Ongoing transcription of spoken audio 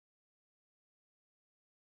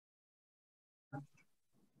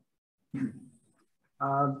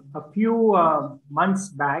a few months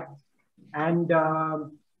back, and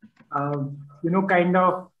kind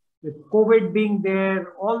of with COVID being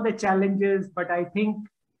there, all the challenges, but I think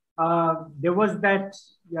there was that,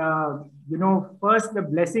 first the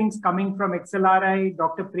blessings coming from XLRI,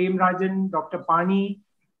 Dr. Prem Rajan, Dr. Pani,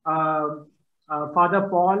 Father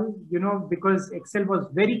Paul, because Excel was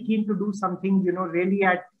very keen to do something, really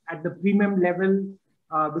at the premium level,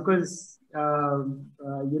 because,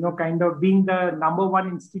 kind of being the #1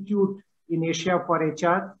 institute in Asia for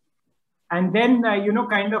HR. And then,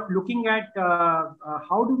 kind of looking at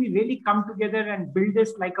how do we really come together and build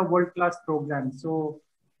this like a world-class program. So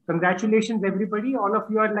congratulations, everybody. All of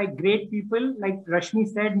you are like great people. Like Rashmi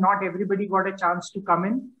said, not everybody got a chance to come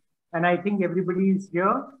in. And I think everybody is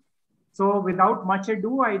here. So without much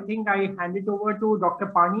ado, I think I hand it over to Dr.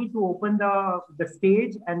 Pani to open the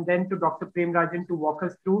stage, and then to Dr. Prem Rajan to walk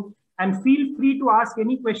us through. And feel free to ask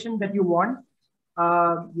any question that you want.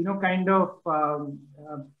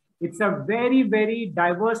 It's a very, very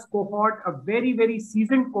diverse cohort, a very, very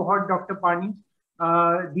seasoned cohort, Dr. Pani.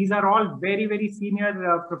 These are all very, very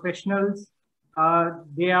senior professionals.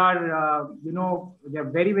 They are,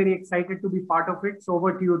 they're very, very excited to be part of it. So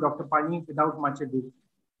over to you, Dr. Pani, without much ado.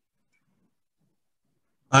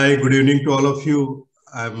 Hi, good evening to all of you.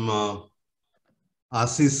 I'm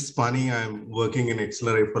Assis Pani. I'm working in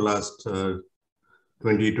XLRI for last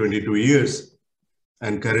 22 years,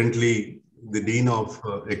 and currently the Dean of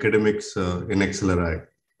Academics in XLRI.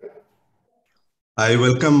 I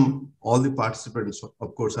welcome all the participants.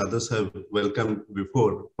 Of course, others have welcomed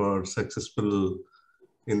before for successful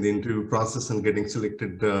in the interview process and getting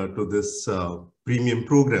selected to this premium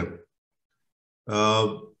program.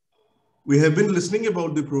 We have been listening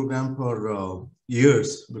about the program for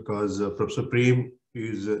years because Professor Prem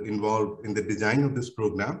is involved in the design of this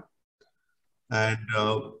program. And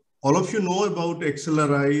all of you know about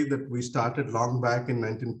XLRI that we started long back in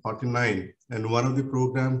 1949. And one of the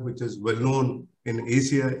programs which is well known in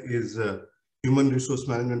Asia is Human Resource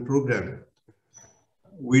Management Program.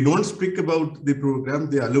 We don't speak about the program.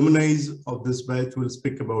 The alumni of this batch will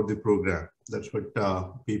speak about the program. That's what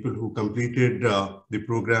people who completed the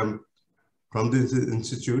program from this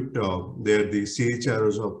institute, they're the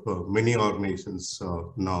CHROs of many organizations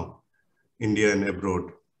now, India and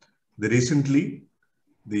abroad. Recently,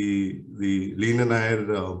 the Leena Nair,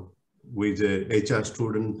 who is a HR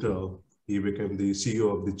student, he became the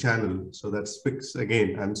CEO of the channel. So that speaks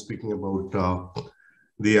again, I'm speaking about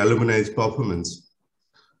the alumni's performance.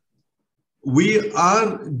 We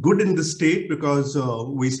are good in the state because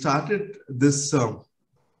we started this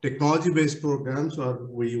technology-based programs, or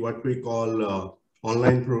what we call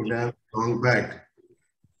online programs, long back,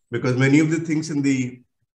 because many of the things in the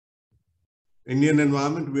Indian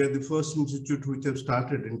environment, we are the first institute which have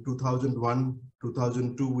started in 2001,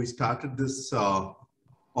 2002. We started this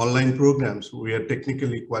online programs. We are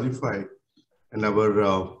technically qualified, and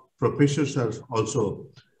our professors are also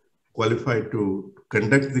qualified to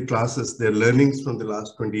conduct the classes, their learnings from the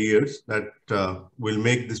last 20 years that will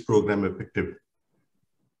make this program effective.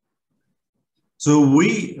 So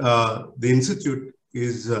the institute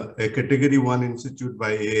is a Category 1 institute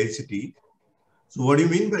by AICTE. So what do you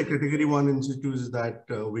mean by Category 1 institute is that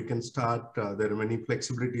we can start, there are many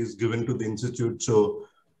flexibilities given to the institute, so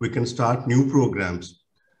we can start new programs.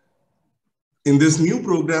 In this new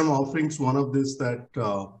program offerings, one of this that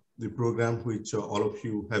the program which all of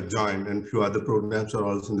you have joined, and few other programs are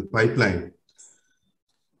also in the pipeline.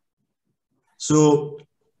 So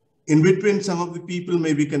in between, some of the people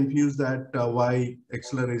may be confused that why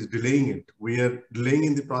XLRI is delaying it. We are delaying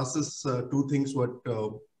in the process two things. What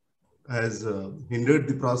has hindered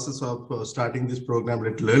the process of starting this program a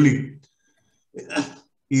little early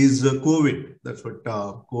is COVID. That's what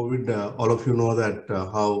COVID, all of you know that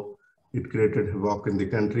how it created havoc in the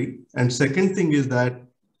country. And second thing is that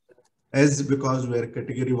because we are a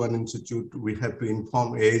Category 1 institute, we have to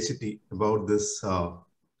inform AICTE about this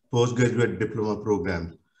postgraduate diploma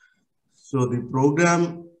program. So the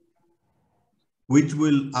program which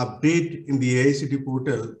will update in the AICTE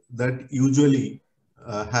portal that usually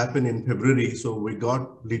happen in February. So we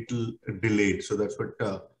got little delayed. So that's what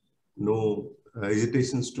no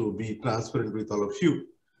hesitations to be transparent with all of you.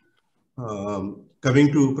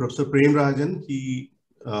 Coming to Professor Prem Rajan, he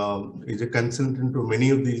is a consultant to many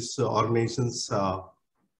of these organizations,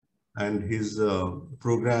 and his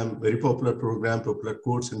program, very popular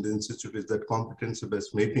course in the institute is that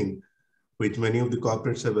competency-based mapping, which many of the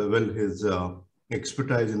corporates have availed his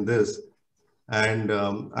expertise in this. And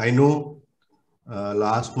I know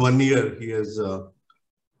last 1 year he is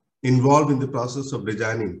involved in the process of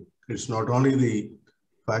designing it's not only the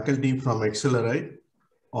faculty from XLRI,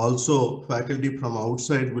 also faculty from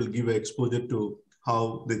outside will give exposure to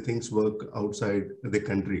how the things work outside the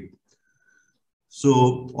country.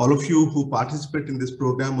 So all of you who participate in this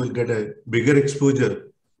program will get a bigger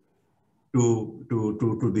exposure to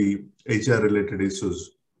the HR related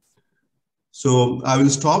issues. So I will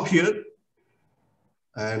stop here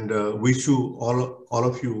and wish you all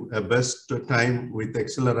of you a best time with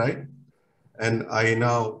XLRI. And I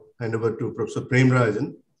now hand over to Professor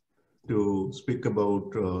Premrajan to speak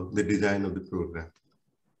about the design of the program.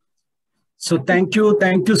 So thank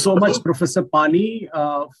you so much, Professor Pani,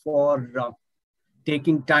 for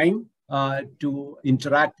taking time to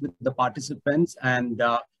interact with the participants, and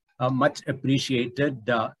much appreciated.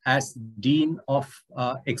 As Dean of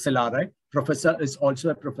XLRI, Professor is also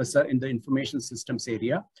a professor in the information systems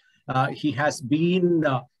area. He has been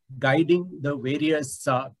guiding the various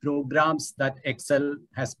programs that XL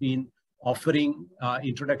has been offering,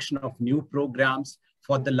 introduction of new programs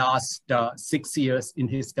for the last 6 years in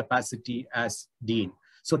his capacity as Dean.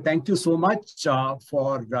 So thank you so much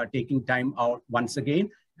for taking time out once again.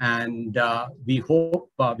 And we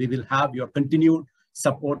hope we will have your continued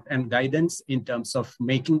support and guidance in terms of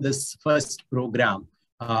making this first program,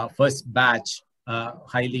 first batch,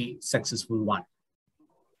 highly successful one.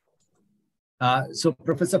 So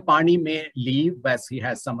Professor Pani may leave as he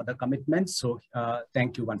has some other commitments. So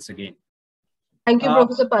thank you once again. Thank you,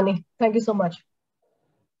 Professor Pani. Thank you so much.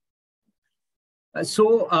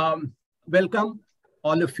 Welcome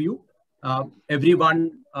all of you.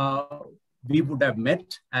 Everyone we would have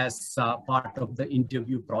met as part of the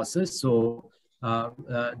interview process. So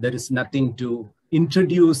there is nothing to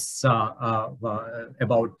introduce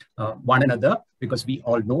about one another, because we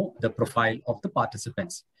all know the profile of the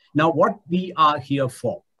participants. Now, what we are here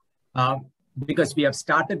for, because we have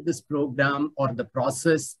started this program or the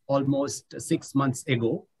process almost 6 months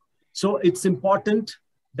ago. So it's important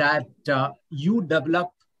that you develop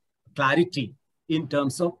clarity in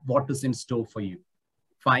terms of what is in store for you.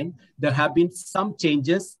 Fine. There have been some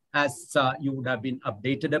changes, as you would have been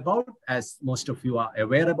updated about, as most of you are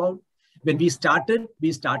aware about. When we started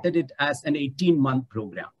it as an 18-month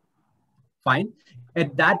program. Fine.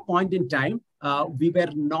 At that point in time, we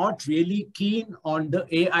were not really keen on the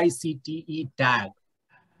AICTE tag.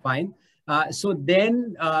 Fine. So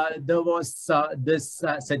then there was this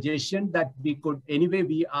suggestion that we could, anyway,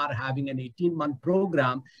 we are having an 18-month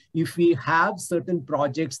program. If we have certain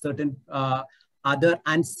projects, certain other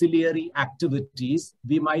ancillary activities,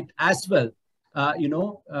 we might as well,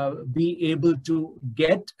 be able to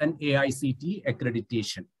get an AICTE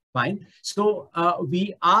accreditation. Fine. So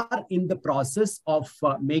we are in the process of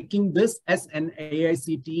making this as an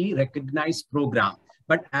AICTE recognized program.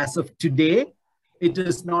 But as of today, it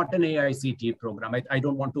is not an AICTE program. I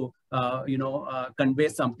don't want to, convey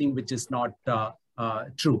something which is not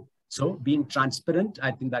true. So being transparent,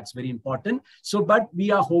 I think that's very important. So, but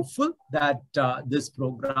we are hopeful that this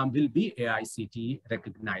program will be AICTE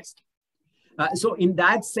recognized. So in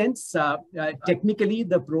that sense, technically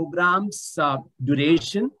the program's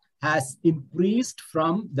duration has increased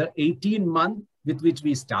from the 18-month with which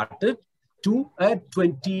we started to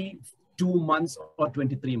 22 months or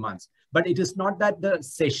 23 months. But it is not that the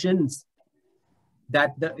sessions,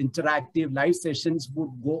 that the interactive live sessions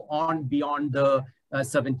would go on beyond the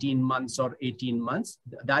 17 months or 18 months.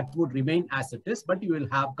 That would remain as it is, but you will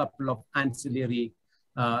have a couple of ancillary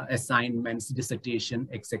assignments, dissertation,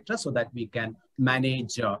 etc., so that we can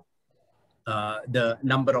manage the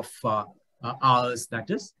number of hours that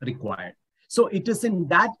is required. So it is in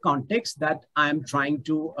that context that I am trying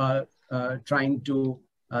to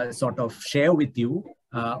sort of share with you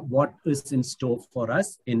what is in store for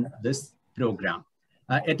us in this program.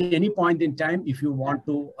 At any point in time, if you want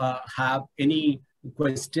to have any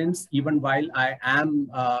questions, even while I am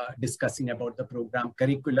discussing about the program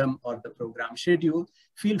curriculum or the program schedule,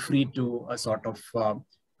 feel free to sort of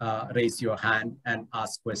raise your hand and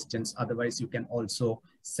ask questions. Otherwise, you can also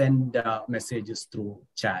send messages through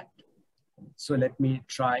chat. So let me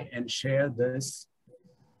try and share this.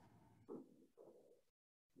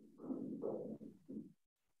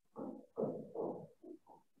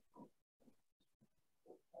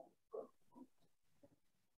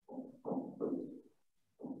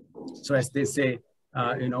 So as they say,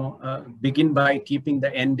 begin by keeping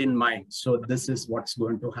the end in mind. So this is what's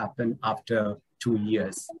going to happen after 2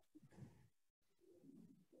 years.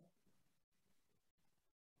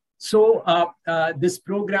 So this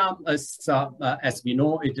program is, as we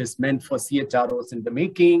know, it is meant for CHROs in the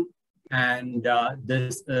making. And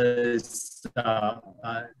this is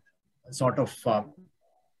sort of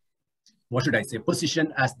what should I say,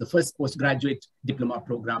 positioned as the first postgraduate diploma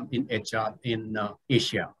program in HR in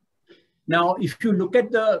Asia. Now, if you look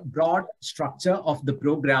at the broad structure of the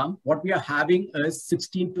program, what we are having is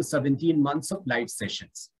 16 to 17 months of live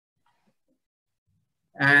sessions.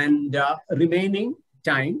 And remaining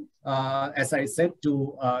time, as I said,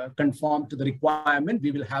 to conform to the requirement,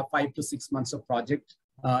 we will have 5 to 6 months of project,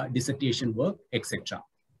 dissertation work, etc.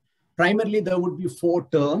 Primarily, there would be 4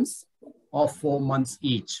 terms of 4 months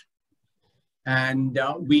each. And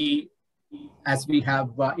as we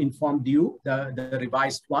have informed you, the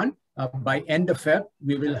revised one, by end of Feb,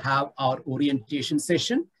 we will have our orientation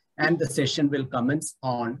session, and the session will commence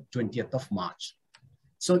on 20th of March.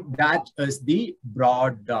 So that is the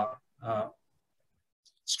broad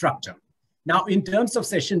structure. Now, in terms of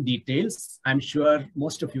session details, I'm sure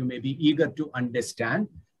most of you may be eager to understand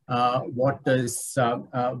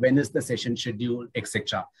when is the session scheduled,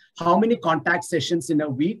 etc. How many contact sessions in a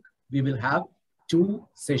week? We will have 2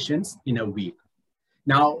 sessions in a week.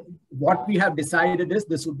 Now, what we have decided is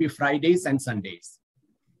this would be Fridays and Sundays.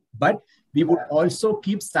 But we would also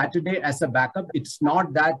keep Saturday as a backup. It's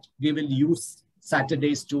not that we will use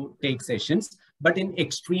Saturdays to take sessions, but in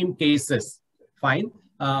extreme cases, fine.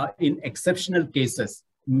 In exceptional cases,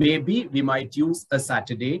 maybe we might use a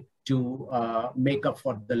Saturday to make up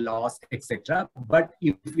for the loss, etc. But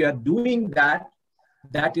if we are doing that,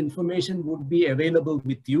 that information would be available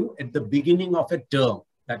with you at the beginning of a term.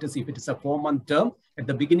 That is, if it is a 4-month term, at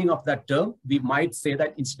the beginning of that term, we might say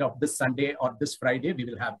that instead of this Sunday or this Friday, we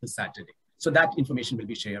will have this Saturday. So that information will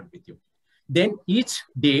be shared with you. Then each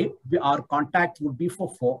day, our contact would be for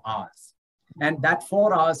 4 hours. And that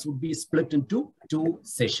 4 hours would be split into 2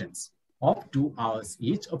 sessions of 2 hours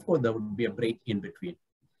each. Of course, there would be a break in between.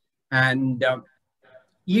 And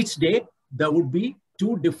each day, there would be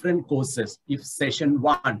 2 different courses. If session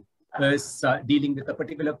 1 is dealing with a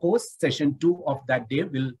particular course, session 2 of that day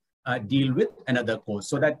will deal with another course,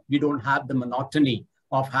 so that we don't have the monotony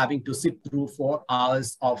of having to sit through 4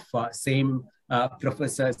 hours of same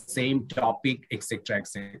professor, same topic, etc.,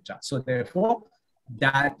 etc. So therefore,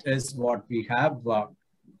 that is what we have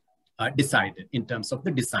decided in terms of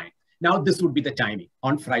the design. Now, this would be the timing.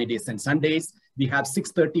 On Fridays and Sundays, we have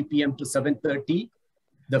 6:30 p.m. to 7:30,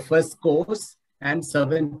 the first course, and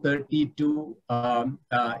 7:30 to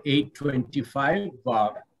 8:25.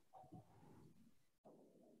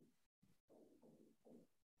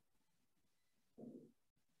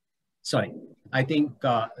 Sorry, I think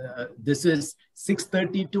this is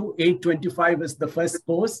 6:30 to 8:25 is the first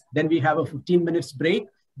course. Then we have a 15 minutes break.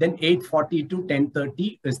 Then 8:40 to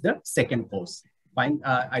 10:30 is the second course. Fine.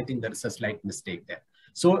 I think there is a slight mistake there.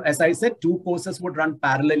 So as I said, 2 courses would run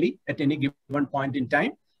parallelly at any given point in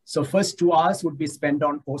time. So first 2 hours would be spent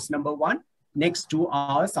on course number 1. Next 2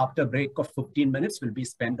 hours after break of 15 minutes will be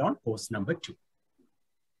spent on course number 2.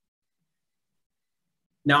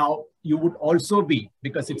 Now, you would also be,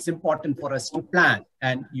 because it's important for us to plan,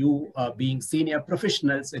 and you being senior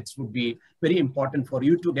professionals, it would be very important for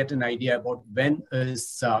you to get an idea about when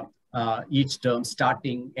is each term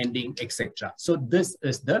starting, ending, etc. So this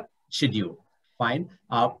is the schedule. Fine.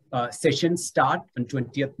 Sessions start on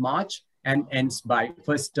 20th March and ends by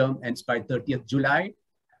first term, ends by 30th July,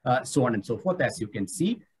 so on and so forth, as you can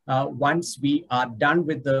see. Once we are done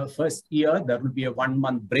with the first year, there will be a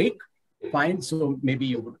 1-month break. Fine. So maybe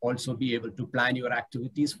you would also be able to plan your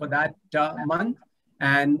activities for that month.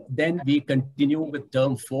 And then we continue with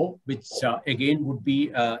term 4, which again would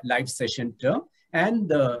be a live session term, and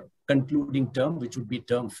the concluding term, which would be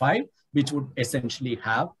term 5, which would essentially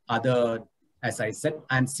have other, as I said,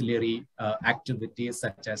 ancillary activities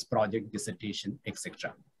such as project, dissertation,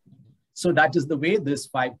 etc. So that is the way these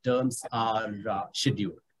 5 terms are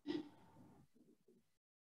scheduled.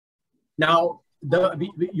 Now,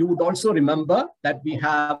 you would also remember that we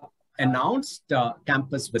have announced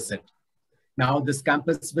campus visit. Now, this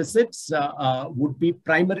campus visits would be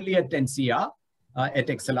primarily at NCR, at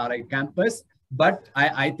XLRI campus. But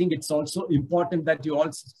I think it's also important that you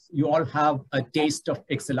all have a taste of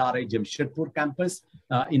XLRI Jamshedpur campus,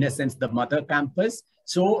 in a sense, the mother campus.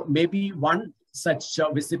 So maybe one such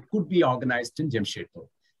visit could be organized in Jamshedpur.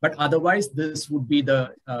 But otherwise, this would be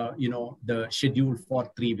the the schedule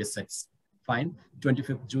for 3 visits. Fine.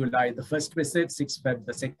 25th July, the first visit, 6th Feb,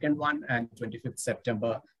 the second one, and 25th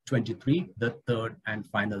September 23, the third and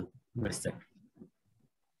final visit.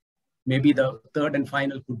 Maybe the third and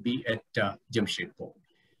final could be at Jamshedpur.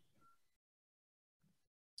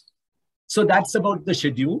 So that's about the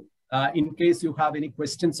schedule. In case you have any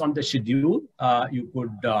questions on the schedule, you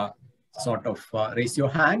could sort of raise your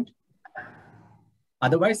hand.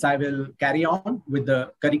 Otherwise, I will carry on with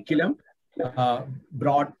the curriculum.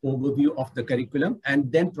 broad overview of the curriculum,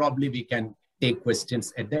 and then probably we can take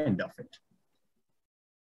questions at the end of it.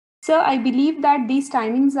 Sir, I believe that these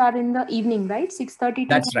timings are in the evening, right? 6:30 to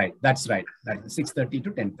That's right. That's right. That is 6:30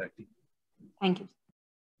 to 10:30. Thank you.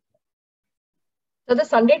 So the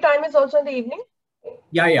Sunday time is also in the evening?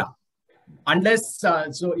 Yeah, yeah. Unless,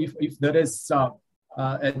 so if there is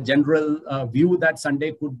a general view that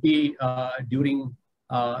Sunday could be during,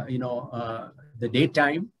 the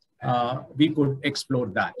daytime, we could explore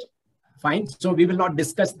that. Fine. So we will not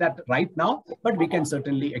discuss that right now, but we can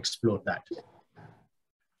certainly explore that.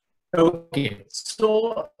 Okay.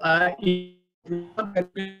 So we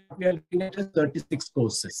are looking at 36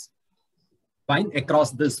 courses, fine,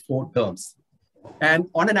 across these 4 terms. And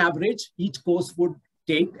on an average, each course would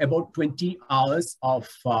take about 20 hours of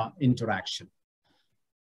interaction.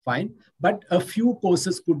 Fine. But a few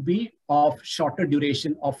courses could be of shorter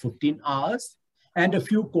duration of 15 hours, and a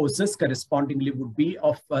few courses correspondingly would be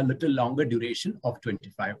of a little longer duration of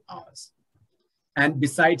 25 hours. And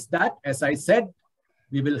besides that, as I said,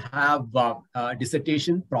 we will have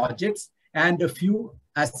dissertation projects and a few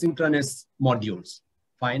asynchronous modules,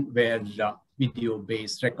 fine, where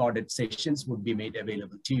video-based recorded sessions would be made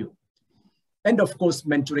available to you. And of course,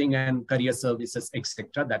 mentoring and career services,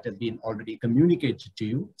 etc., that has been already communicated to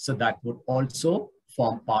you. So that would also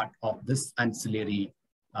form part of this ancillary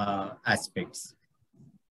aspects.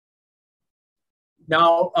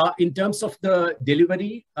 Now, in terms of the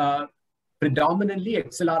delivery, predominantly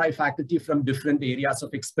XLRI faculty from different areas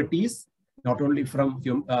of expertise, not only from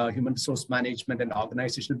human resource management and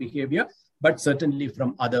organizational behavior, but certainly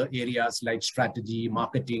from other areas like strategy,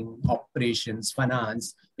 marketing, operations,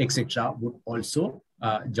 finance, etc., would also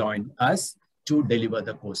join us to deliver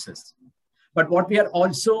the courses. But what we are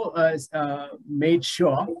also made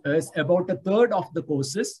sure is about 1/3 of the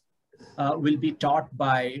courses will be taught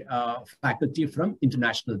by faculty from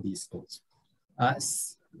international B schools.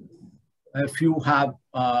 A few have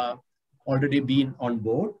already been on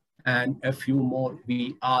board, and a few more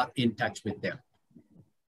we are in touch with them.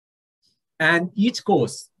 And each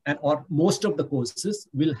course, or most of the courses,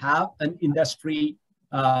 will have an industry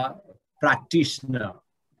practitioner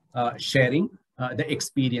sharing the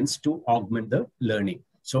experience to augment the learning.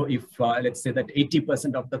 So if let's say that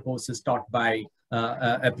 80% of the course is taught by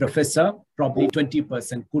a professor, probably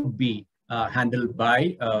 20% could be handled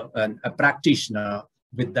by a practitioner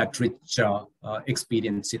with that rich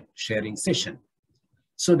experience sharing session.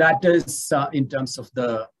 So that is in terms of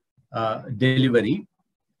the delivery.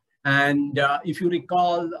 And if you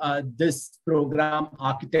recall this program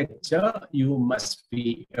architecture, you must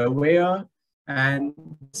be aware. And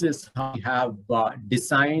this is how we have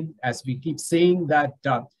designed, as we keep saying, that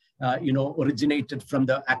originated from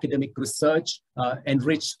the academic research,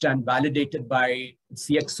 enriched and validated by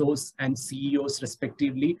CXOs and CEOs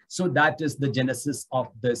respectively. So that is the genesis of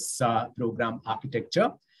this program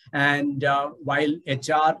architecture. And while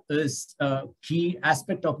HR is a key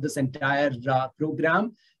aspect of this entire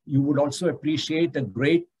program, you would also appreciate a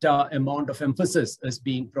great amount of emphasis is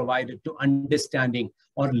being provided to understanding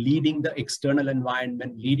or leading the external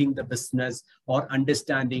environment, leading the business, or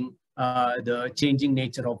understanding the changing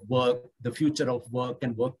nature of work, the future of work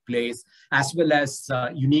and workplace, as well as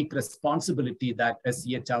unique responsibility that a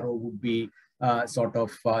CHRO would be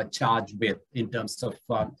charged with in terms of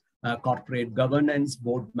corporate governance,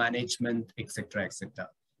 board management, etc., etc.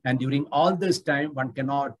 And during all this time, one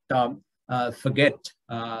cannot forget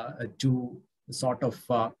to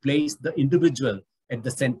place the individual at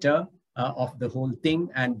the center of the whole thing,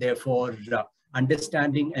 and therefore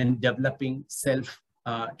understanding and developing self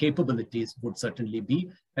capabilities would certainly be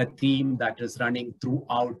a theme that is running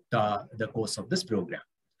throughout the course of this program.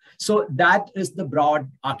 So that is the broad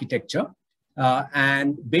architecture.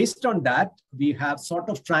 And based on that, we have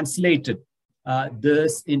translated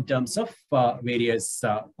this in terms of various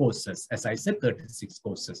courses. As I said, 36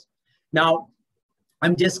 courses. Now,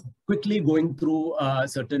 I'm just quickly going through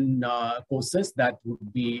certain courses that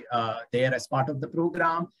would be there as part of the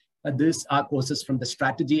program. These are courses from the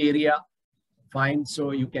strategy area. Fine.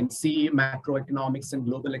 So you can see macroeconomics and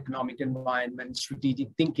global economic environment, strategic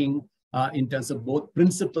thinking in terms of both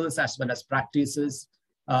principles as well as practices,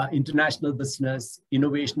 international business,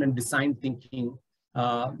 innovation and design thinking,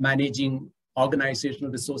 managing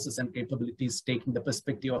organizational resources and capabilities, taking the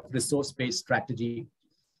perspective of resource-based strategy,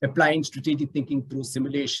 applying strategic thinking through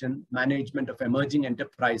simulation, management of emerging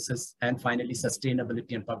enterprises, and finally,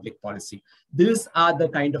 sustainability and public policy. These are the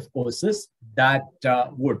kind of courses that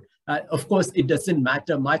would, of course, it doesn't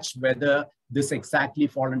matter much whether this exactly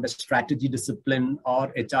fall under strategy discipline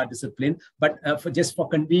or HR discipline, but just for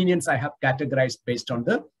convenience, I have categorized based on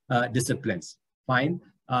the disciplines. Fine.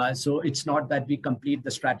 So it's not that we complete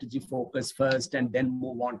the strategy focus first and then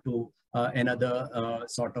move on to another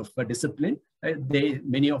sort of a discipline.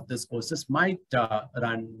 Many of these courses might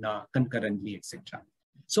run concurrently, etc.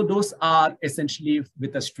 So those are essentially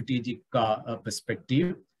with a strategic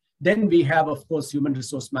perspective. Then we have, of course, human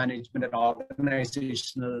resource management and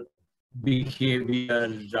organizational behavior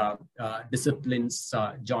disciplines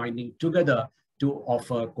joining together to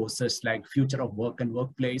offer courses like Future of Work and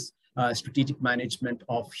Workplace, strategic management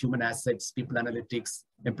of human assets, people analytics,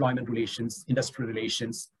 employment relations, industrial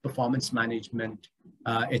relations, performance management,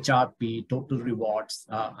 HRP, total rewards,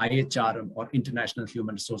 IHRM or international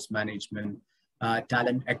human resource management,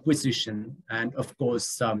 talent acquisition, and of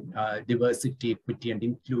course, diversity, equity, and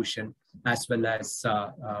inclusion, as well as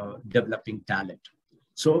developing talent.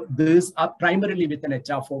 So these are primarily with an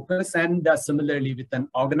HR focus and similarly with an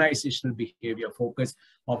organizational behavior focus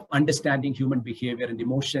of understanding human behavior and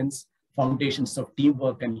emotions, foundations of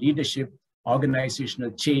teamwork and leadership,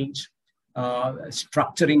 organizational change,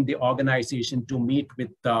 structuring the organization to meet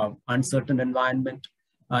with uncertain environment,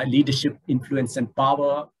 leadership, influence, and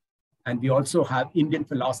power. And we also have Indian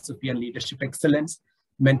philosophy and leadership excellence,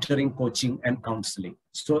 mentoring, coaching, and counseling.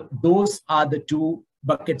 So those are the two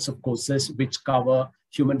buckets of courses which cover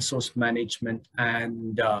human resource management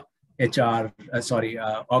and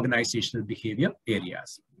organizational behavior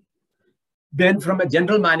areas. Then from a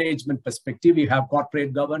general management perspective, we have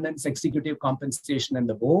corporate governance, executive compensation, and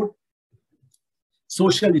the board.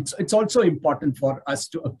 Social, it's also important for us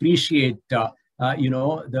to appreciate the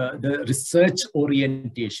research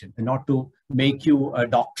orientation, not to make you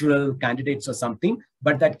doctoral candidates or something,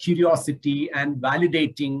 but that curiosity and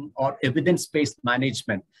validating or evidence-based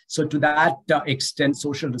management. So to that extent,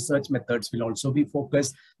 social research methods will also be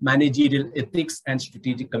focused, managerial ethics and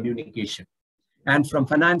strategic communication. And from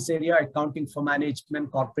finance area, accounting for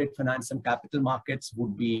management, corporate finance and capital markets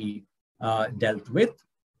would be dealt with.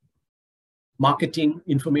 Marketing,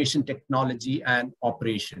 information technology, and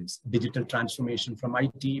operations, digital transformation from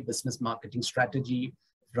IT, business marketing strategy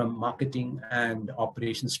from marketing, and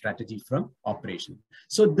operations strategy from operation.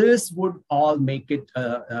 So this would all make it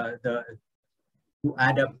to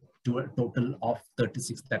add up to a total of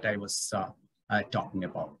 36 that I was talking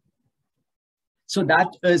about. So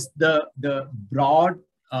that is the broad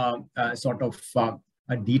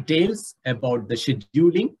details about the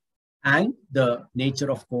scheduling and the nature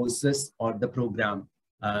of courses or the program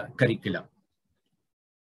curriculum.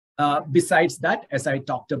 Besides that, as I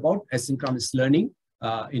talked about, asynchronous learning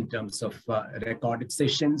in terms of recorded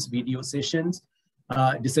sessions, video sessions,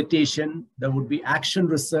 dissertation, there would be action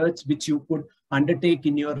research, which you could undertake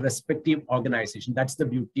in your respective organization. That's the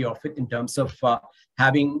beauty of it in terms of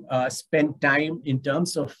having spent time in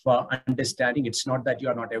terms of understanding. It's not that you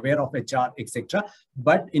are not aware of HR, etc.,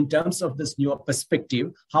 but in terms of this newer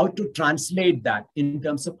perspective, how to translate that in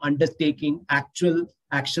terms of undertaking actual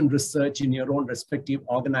action research in your own respective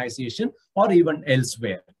organization or even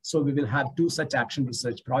elsewhere. So we will have 2 such action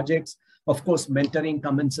research projects. Of course, mentoring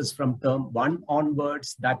commences from term 1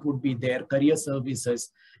 onwards. That would be their career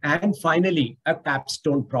services. And finally, a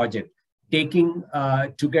capstone project, taking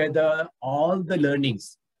together all the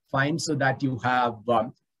learnings, fine, so that you have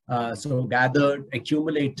gathered,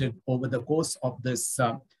 accumulated over the course of this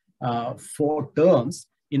 4 terms.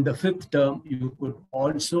 In the 5th term, you could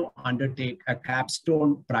also undertake a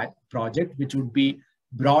capstone project, which would be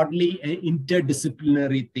broadly an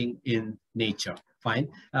interdisciplinary thing in nature. Fine.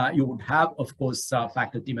 You would have, of course,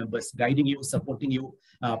 faculty members guiding you, supporting you.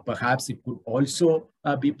 Perhaps it could also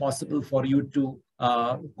be possible for you to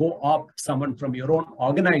co-opt someone from your own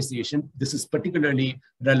organization. This is particularly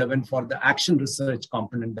relevant for the action research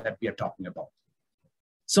component that we are talking about.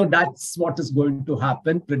 So that's what is going to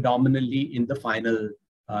happen predominantly in the final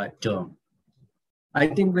term. I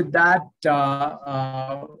think with that,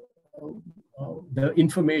 the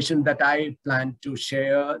information that I plan to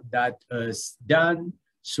share, that is done.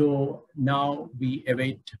 So now we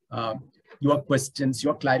await your questions,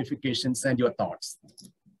 your clarifications, and your thoughts.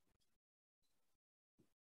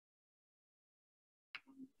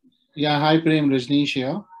 Yeah, hi Prem, Rajneesh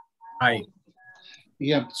here. Hi.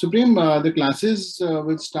 Yeah, so Prem, the classes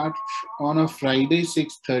will start on a Friday,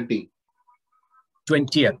 6:30.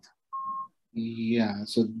 20th. Yeah,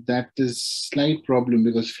 so that is slight problem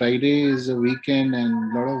because Friday is a weekend and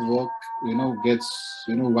a lot of work, gets,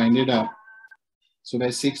 winded up. So by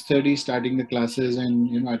 6:30 starting the classes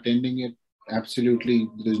and, attending it, absolutely,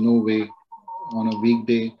 there's no way on a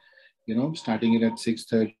weekday, starting it at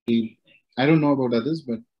 6:30. I don't know about others,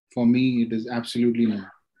 but For me, it is absolutely no.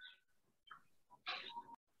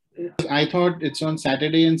 I thought it's on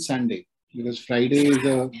Saturday and Sunday because Friday is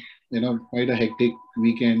quite a hectic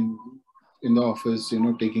weekend in the office,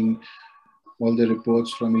 taking all the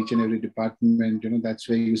reports from each and every department, that's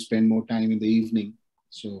where you spend more time in the evening.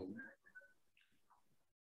 So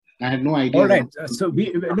I had no idea. All right. So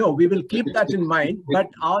we will keep that in mind. But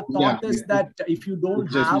our thought is that if you don't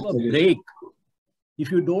have a break,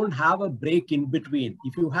 if you don't have a break in between,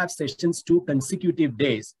 if you have sessions 2 consecutive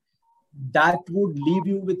days, that would leave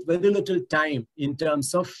you with very little time in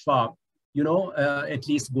terms of, at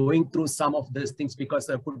least going through some of these things, because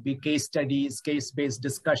there could be case studies, case-based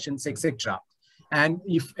discussions, etc. And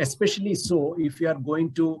especially if you are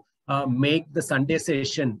going to make the Sunday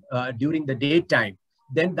session during the daytime,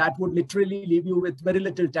 then that would literally leave you with very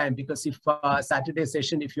little time, because if Saturday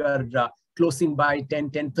session, if you are closing by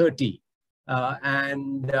 10:30,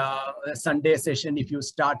 and Sunday session, if you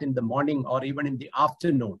start in the morning or even in the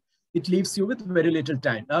afternoon, it leaves you with very little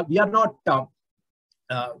time. We are not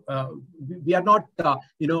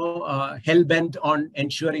hell-bent on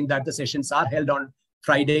ensuring that the sessions are held on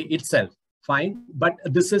Friday itself. Fine, but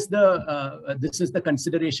this is the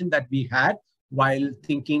consideration that we had while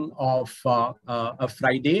thinking of a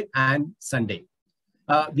Friday and Sunday.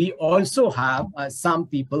 We also have some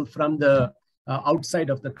people from the outside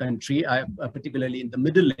of the country, particularly in the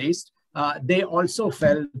Middle East. They also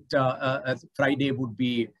felt Friday would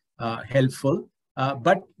be helpful,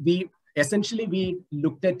 but we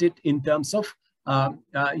looked at it in terms of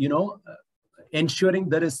ensuring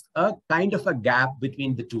there is a kind of a gap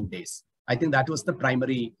between the 2 days. I think that was the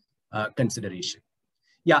primary consideration.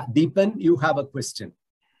 Yeah, Deepan, you have a question.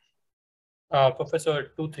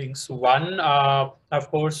 Professor, 2 things. One,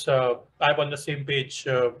 of course, I'm on the same page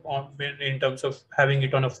in terms of having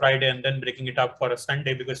it on a Friday and then breaking it up for a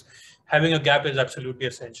Sunday, because having a gap is absolutely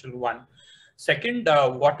essential. One. Second,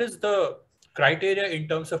 what is the criteria in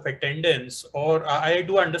terms of attendance? Or I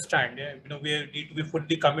do understand, we need to be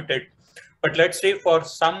fully committed, but let's say for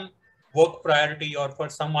some work priority or for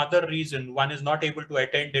some other reason, one is not able to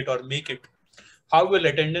attend it or make it. How will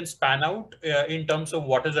attendance pan out in terms of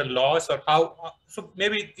what is the loss, or how? So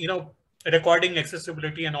maybe, recording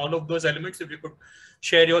accessibility and all of those elements, if you could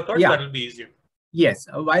share your thoughts, that will be easier. Yes,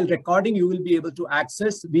 while recording, you will be able to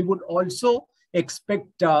access. We would also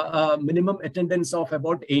expect a minimum attendance of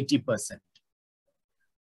about 80%.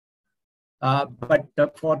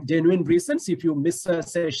 But for genuine reasons, if you miss a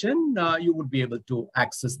session, you would be able to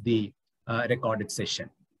access the recorded session.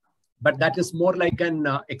 But that is more like an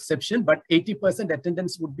exception, but 80%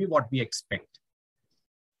 attendance would be what we expect.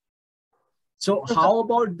 So how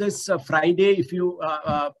about this Friday, if you,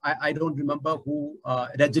 I don't remember who,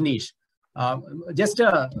 Rajneesh, just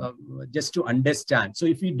to understand. So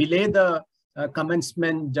if we delay the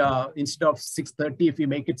commencement instead of 6:30, if we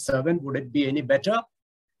make it 7, would it be any better?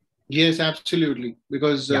 Yes, absolutely.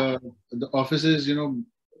 Because the offices,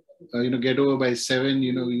 get over by 7,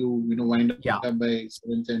 you wind up by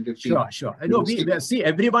 7:15. Sure. I know we see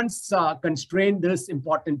everyone's constraint is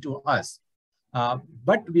important to us,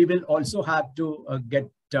 but we will also have to get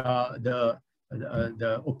the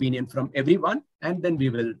opinion from everyone, and then we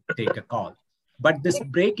will take a call. But this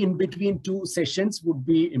break in between 2 sessions would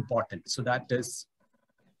be important. So that is.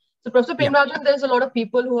 So Professor Premrajan, there's a lot of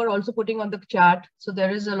people who are also putting on the chat. So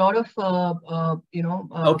there is a lot of,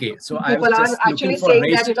 okay. So people are actually saying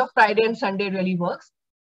that, Friday and Sunday really works.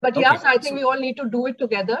 But yes, I think we all need to do it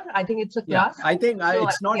together. I think it's a class. I think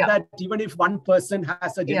it's not that even if one person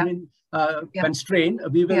has a genuine constraint,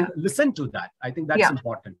 we will listen to that. I think that's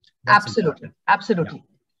important. Absolutely.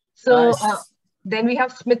 So then we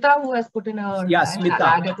have Smita, who has put in a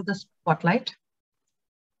added to the spotlight.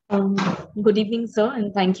 Good evening, sir,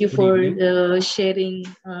 and thank you for sharing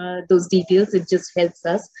those details. It just helps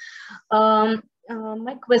us.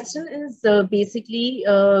 My question is basically,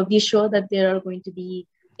 we're sure that there are going to be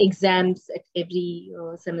exams at every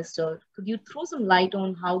semester. Could you throw some light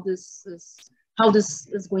on how this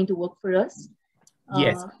is going to work for us?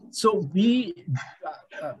 Yes. So we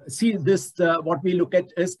see this. What we look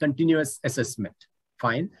at is continuous assessment.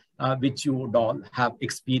 Fine. Which you would all have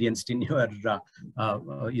experienced in your,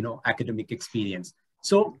 academic experience.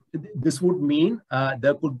 So this would mean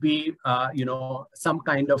there could be, some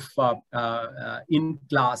kind of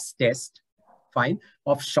in-class test, fine,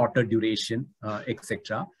 of shorter duration,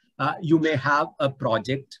 etc. You may have a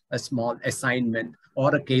project, a small assignment,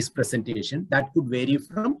 or a case presentation that could vary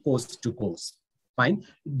from course to course. Fine,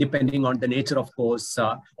 depending on the nature of course,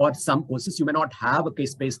 or some courses you may not have a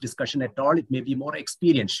case-based discussion at all. It may be more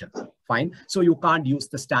experiential. Fine, so you can't use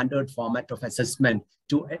the standard format of assessment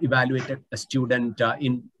to evaluate a student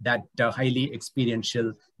in that highly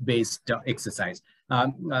experiential based exercise.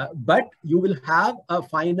 But you will have a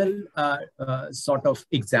final sort of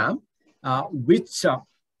exam, which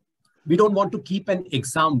we don't want to keep an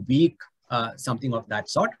exam week, something of that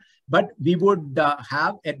sort. But we would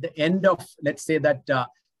have at the end of, let's say that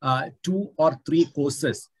 2 or 3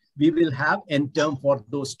 courses, we will have end term for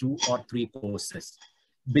those 2 or 3 courses.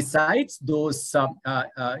 Besides those,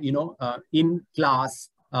 in class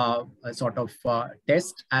sort of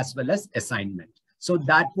test as well as assignment. So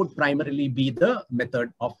that would primarily be the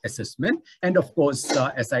method of assessment. And of course,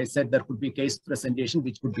 as I said, there could be case presentation,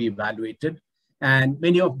 which could be evaluated. And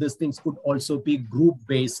many of these things could also be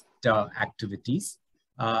group-based activities.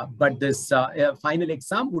 But this final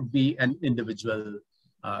exam would be an individual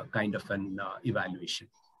kind of an evaluation.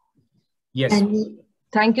 Yes.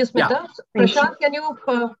 Thank you, Smita. Yeah. Prashant, can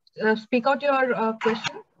you speak out your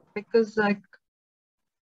question? Because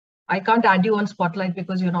I can't add you on Spotlight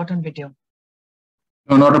because you're not on video.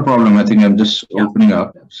 No, not a problem. I think I'm just opening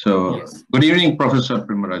up. So yes. Good evening, Professor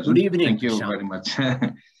Primarajan. Good evening. Thank you Prashant. very much.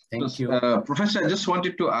 Thank you. Professor, I just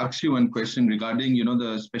wanted to ask you one question regarding,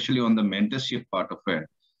 especially on the mentorship part of it.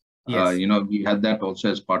 Yes. We had that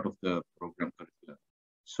also as part of the program curriculum.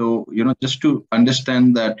 So, just to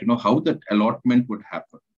understand that, how that allotment would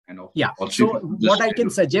happen. So what I can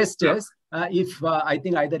suggest is, if I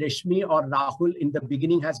think either Rashmi or Rahul in the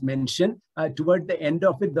beginning has mentioned, toward the end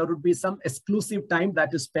of it, there would be some exclusive time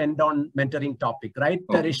that is spent on mentoring topic, right,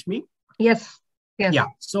 Rashmi? Yes. Yes. Yeah,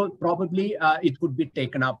 so probably it could be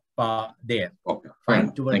taken up there. Okay,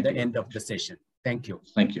 fine. Toward the end of the session. Thank you.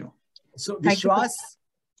 Thank you. So Vishwas.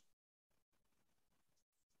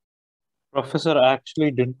 Professor, I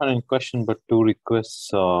actually didn't have any question, but 2 requests.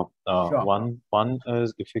 Sure. One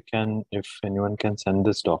is if anyone can send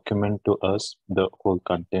this document to us, the whole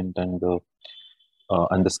content and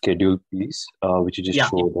the schedule piece, which you just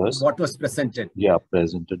showed us. What was presented? Yeah,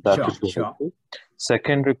 presented. That would be helpful.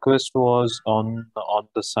 Second request was on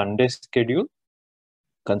the Sunday schedule.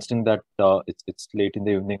 Considering that it's late in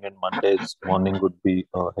the evening and Monday's morning would be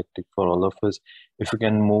hectic for all of us. If you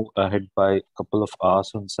can move ahead by a couple of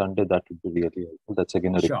hours on Sunday, that would be really helpful. That's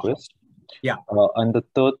again a request. Yeah. And the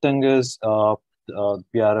third thing is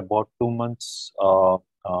we are about 2 months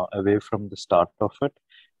away from the start of it.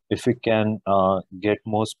 If we can get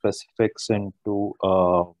more specifics into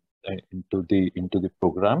the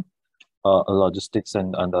program, logistics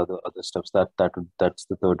and other steps, that's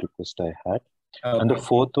the third request I had. Okay. And the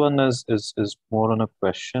fourth one is more on a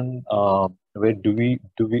question where do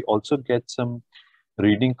we also get some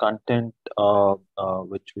reading content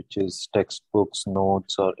which is textbooks,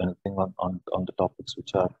 notes, or anything on the topics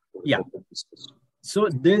which are discussed? So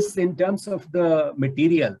this, in terms of the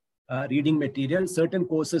material, reading material, certain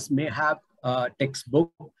courses may have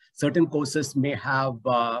textbook, certain courses may have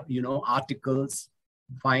articles.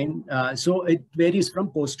 Fine. So it varies from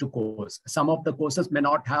course to course. Some of the courses may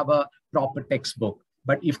not have a proper textbook,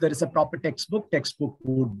 but if there is a proper textbook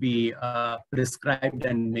would be prescribed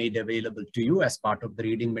and made available to you as part of the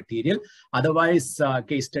reading material. Otherwise,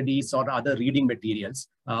 case studies or other reading materials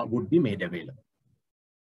would be made available.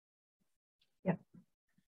 Yeah.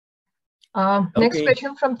 Next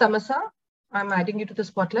question from Tamasa. I'm adding you to the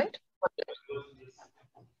Spotlight.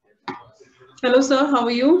 Hello, sir. How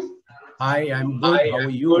are you? Hi, I'm good.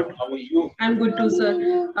 How are you? I'm good too,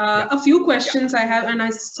 sir. A few questions I have, and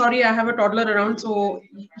I have a toddler around, so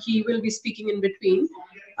he will be speaking in between.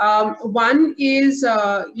 One is,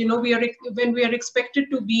 when we are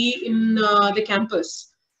expected to be in the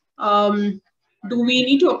campus, do we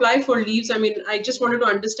need to apply for leaves? I mean, I just wanted to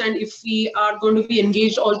understand if we are going to be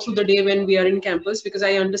engaged all through the day when we are in campus, because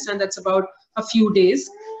I understand that's about a few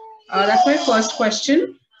days. That's my first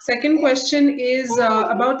question. Second question is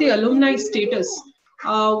about the alumni status.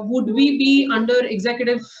 Would we be under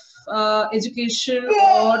executive education,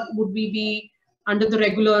 or would we be under the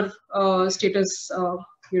regular status,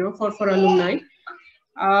 for alumni?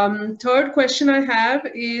 Third question I have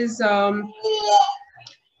is,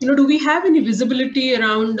 do we have any visibility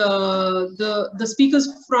around the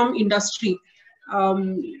speakers from industry?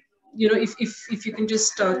 If you can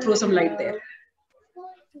just throw some light there.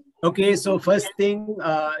 Okay, so first thing,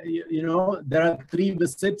 there are 3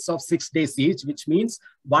 visits of 6 days each, which means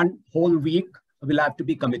 1 whole week will have to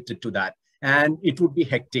be committed to that. And it would be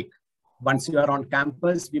hectic. Once you are on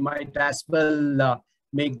campus, we might as well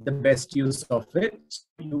make the best use of it. So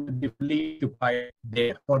you will be fully occupied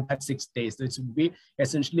there for that 6 days. So it would be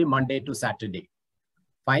essentially Monday to Saturday.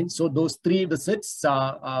 Fine. So those 3 visits,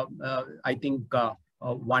 I think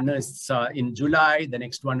one is in July, the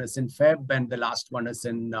next one is in Feb, and the last one is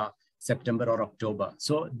in September or October.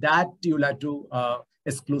 So that you'll have to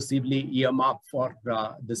exclusively earmark for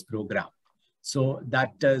this program. So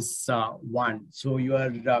that is one. So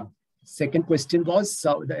your second question was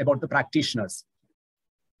about the practitioners.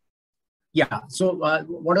 Yeah, so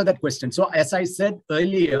what are that question? So as I said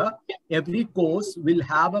earlier, every course will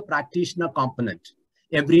have a practitioner component.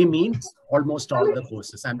 Every means almost all the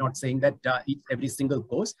courses. I'm not saying that every single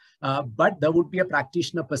course, but there would be a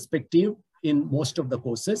practitioner perspective in most of the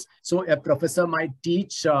courses. So a professor might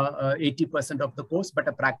teach 80% of the course, but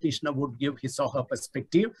a practitioner would give his or her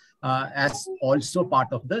perspective as also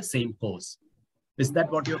part of the same course. Is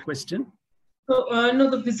that what your question? So, no,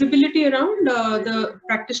 the visibility around the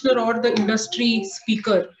practitioner or the industry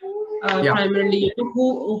speaker, primarily,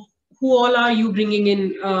 who all are you bringing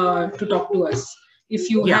in to talk to us? If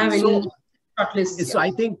you have any shortlists. So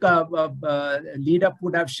I think Lead Up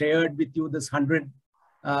would have shared with you this 100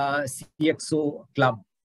 CXO club.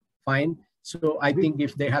 Fine. So I think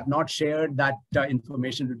if they have not shared, that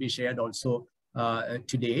information will be shared also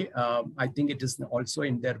today. I think it is also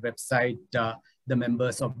in their website, the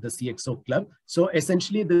members of the CXO club. So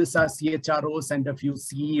essentially these are CHROs and a few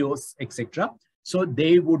CEOs, etc. So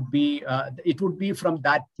they would be, it would be from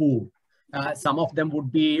that pool. Some of them would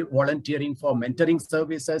be volunteering for mentoring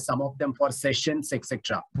services, some of them for sessions,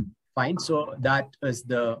 etc. Fine. So that is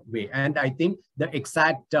the way. And I think the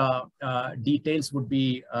exact details would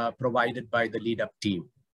be provided by the Lead Up team.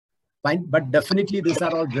 Fine. But definitely these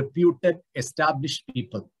are all reputed, established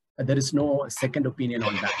people. There is no second opinion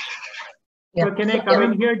on that. Yeah. So can I come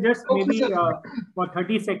in here just maybe for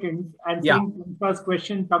 30 seconds and see first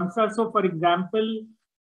question, Tamsa. So for example,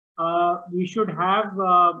 we should have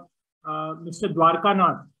Mr.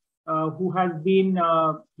 Dwarkanath, who has been,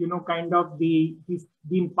 he's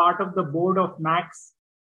been part of the board of Max.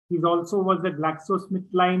 He's also was the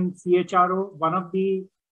GlaxoSmithKline CHRO, one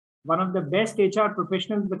of the best HR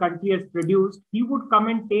professionals the country has produced. He would come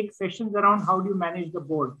and take sessions around how do you manage the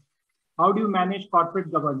board? How do you manage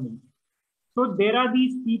corporate governance? So there are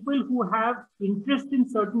these people who have interest in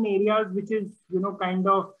certain areas, which is,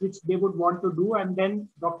 which they would want to do. And then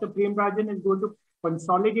Dr. Prem Rajan is going to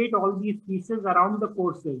consolidate all these pieces around the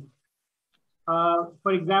courses.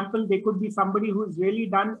 For example, there could be somebody who's really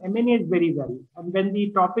done M&As very well. And when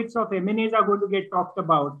the topics of M&As are going to get talked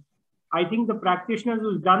about, I think the practitioners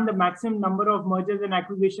who's done the maximum number of mergers and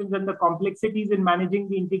acquisitions and the complexities in managing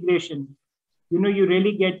the integration, you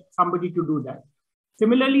really get somebody to do that.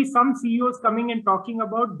 Similarly, some CEOs coming and talking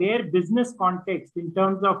about their business context in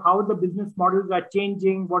terms of how the business models are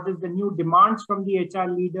changing, what is the new demands from the HR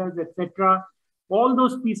leaders, etc. All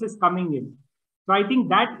those pieces coming in. So I think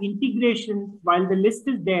that integration, while the list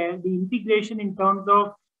is there, the integration in terms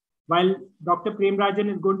of, while Dr. Prem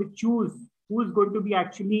Rajan is going to choose who is going to be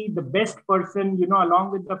actually the best person,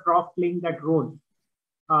 along with the prof playing that role.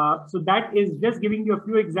 So that is just giving you a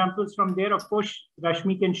few examples from there. Of course,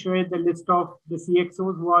 Rashmi can share the list of the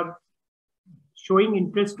CXOs who are showing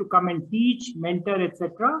interest to come and teach, mentor,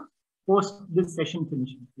 etc. post this session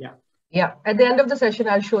finishing. Yeah. Yeah. At the end of the session,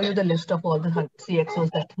 I'll show you the list of all the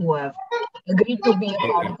CXOs who have agreed to be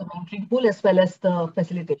a part of the mentoring pool as well as the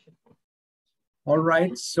facilitation. All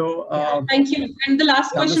right. So thank you. And the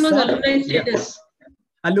last question was alumni status. Yeah.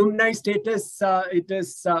 Alumni status. It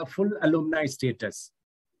is full alumni status.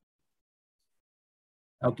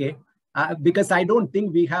 Okay, because I don't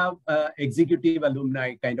think we have executive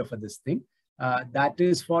alumni kind of this thing. That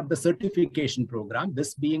is for the certification program.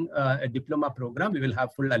 This being a diploma program, we will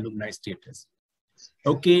have full alumni status.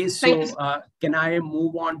 Okay, so can I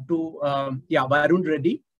move on to, Varun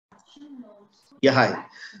Reddy? Yeah, hi.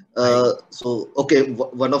 So, okay,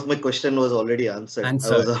 one of my question was already answered. I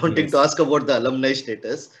was wanting to ask about the alumni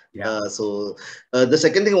status. Yeah. The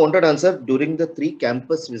second thing I wanted to answer, during the 3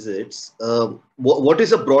 campus visits, what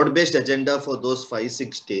is a broad-based agenda for those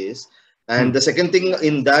 5-6 days? And the second thing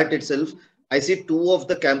in that itself, I see 2 of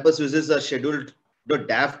the campus visits are scheduled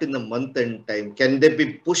daft in the month and time. Can they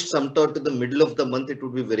be pushed sometime to the middle of the month? It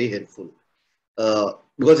would be very helpful.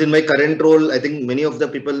 Because in my current role, I think many of the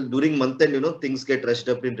people during month end, things get rushed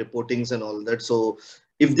up in reportings and all that. So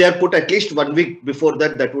if they are put at least 1 week before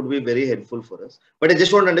that, that would be very helpful for us. But I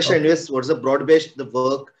just want to understand, what's the broad-based, the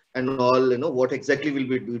work and all, what exactly we'll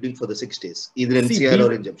be doing for the 6 days, either in CR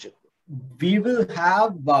or in Jamshedpur. We will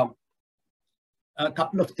have a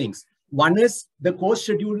couple of things. One is the course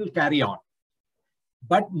schedule will carry on.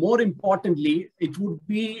 But more importantly, it would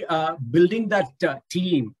be building that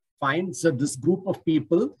team. Fine. So this group of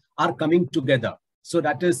people are coming together. So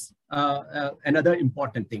that is another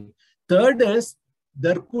important thing. Third is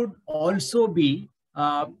there could also be,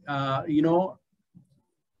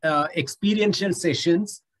 experiential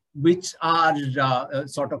sessions which are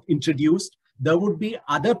sort of introduced. There would be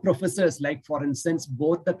other professors, like for instance,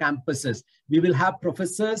 both the campuses. We will have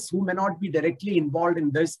professors who may not be directly involved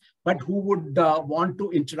in this, but who would want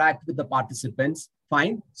to interact with the participants.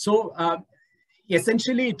 Fine. So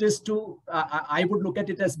essentially it is to, I would look at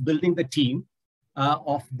it as building the team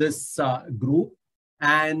of this group.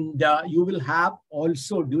 And you will have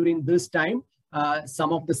also during this time,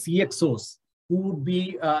 some of the CXOs who would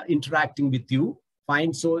be interacting with you.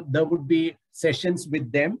 Fine. So there would be sessions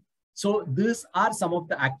with them. So these are some of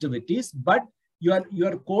the activities, but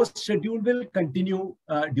your course schedule will continue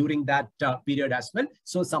during that period as well.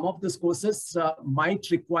 So some of these courses might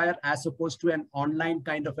require, as opposed to an online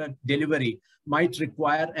kind of a delivery, might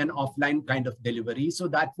require an offline kind of delivery. So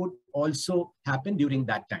that would also happen during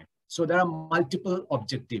that time. So there are multiple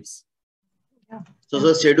objectives. Yeah. So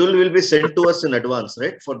the schedule will be sent to us in advance,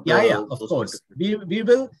 right? For the, of course. We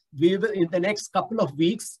will in the next couple of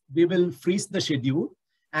weeks, we will freeze the schedule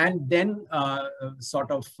and then sort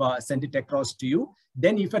of send it across to you.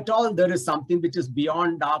 Then if at all there is something which is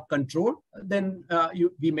beyond our control, then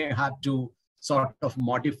we may have to sort of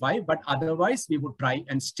modify, but otherwise we would try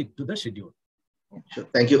and stick to the schedule. Sure.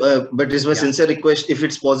 Thank you. But it's my sincere request, if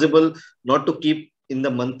it's possible, not to keep in the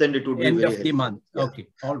month end, it would be end very of the helpful. month. Yeah. Okay.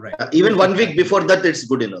 All right. Even 1 week before that, it's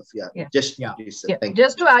good enough. Just please, sir. Thank you.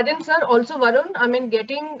 Just to add in, sir, also Varun, I mean,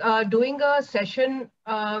 doing a session,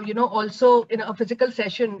 also in a physical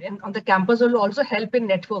session on the campus will also help in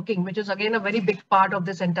networking, which is again a very big part of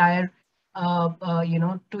this entire,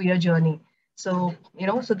 2-year journey. So,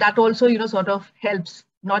 so that also, sort of helps,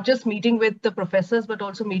 not just meeting with the professors, but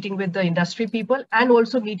also meeting with the industry people, and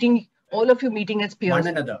also meeting, all of you meeting as peers. One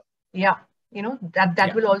another. Yeah.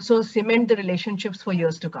 That will also cement the relationships for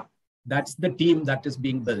years to come. That's the team that is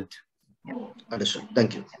being built. Yeah. Understood.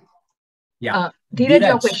 Thank you. Yeah. Dheeraj,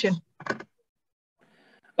 your question.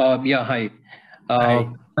 Yeah, hi. Hi.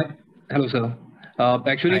 Hello, sir.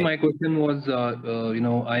 Actually, my question was,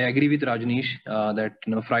 I agree with Rajneesh that,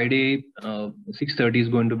 Friday 6:30 is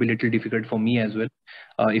going to be a little difficult for me as well.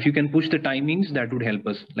 If you can push the timings, that would help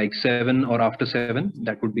us, like 7 or after 7,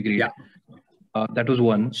 that would be great. Yeah. That was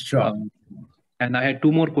one. Sure. And I had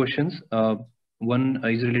 2 more questions. One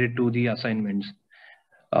is related to the assignments.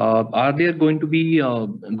 Are there going to be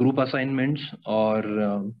group assignments, or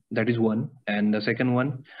that is one? And the second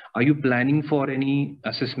one, are you planning for any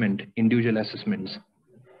assessment, individual assessments?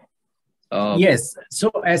 Yes. So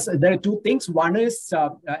as there are 2 things. One is,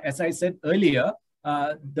 as I said earlier,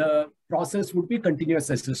 the process would be continuous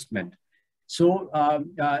assessment. So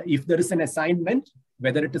if there is an assignment,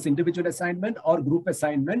 whether it is individual assignment or group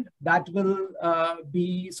assignment, that will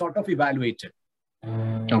be sort of evaluated.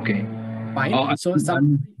 Okay. Fine. So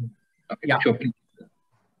sure, please.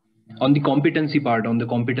 On the competency part, on the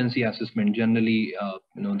competency assessment, generally,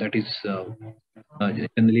 that is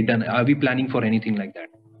generally done. Are we planning for anything like that?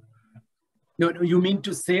 No, you mean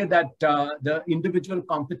to say that the individual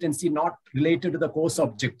competency not related to the course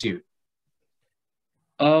objective?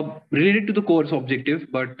 Related to the course objective,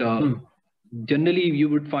 but generally you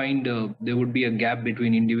would find there would be a gap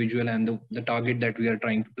between individual and the target that we are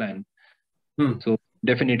trying to plan. So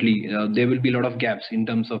definitely there will be a lot of gaps in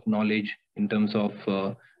terms of knowledge, in terms of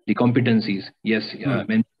the competencies. Yes,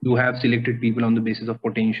 when you have selected people on the basis of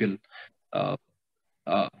potential,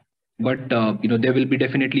 but there will be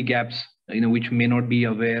definitely gaps, which may not be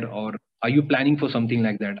aware. Or are you planning for something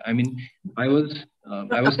like that? I mean, I was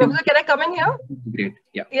Professor, can I come in here? Great.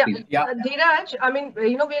 Yeah. Dheeraj, I mean,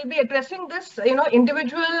 we'll be addressing this,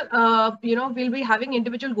 individual, we'll be having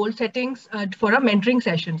individual goal settings for our mentoring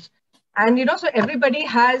sessions. And, so everybody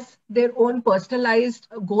has their own personalized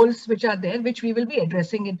goals which are there, which we will be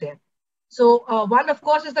addressing it there. So one, of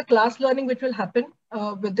course, is the class learning, which will happen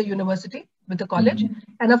with the university, with the college.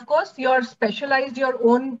 And of course, your specialized, your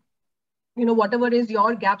own, whatever is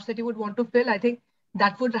your gaps that you would want to fill, I think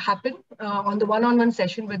that would happen on the one-on-one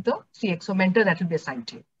session with the CXO mentor that will be assigned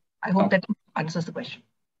to you. I hope that answers the question.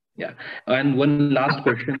 Yeah. And one last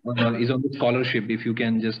question is on the scholarship. If you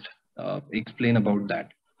can just explain about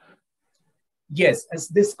that. Yes, as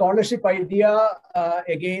this scholarship idea,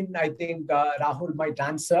 again, I think Rahul might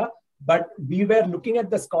answer, but we were looking at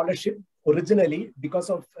the scholarship originally because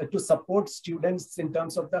of to support students in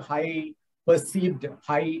terms of the perceived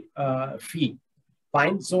high fee.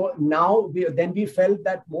 Fine. So now we felt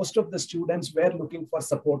that most of the students were looking for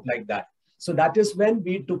support like that. So that is when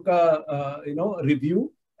we took a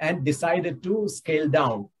review and decided to scale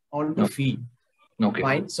down on the fee. Okay.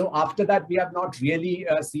 Fine. So after that, we have not really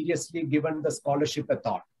seriously given the scholarship a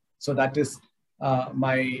thought. So that is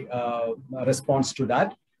my response to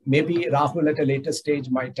that. Maybe Rahul at a later stage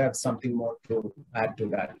might have something more to add to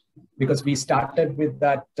that, because we started with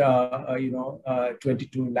that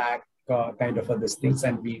 22 lakh kind of these things,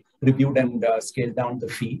 and we reviewed and scaled down the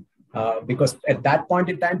fee because at that point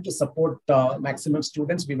in time, to support maximum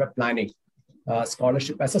students, we were planning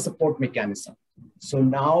scholarship as a support mechanism. So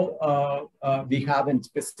now we haven't,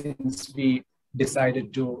 since we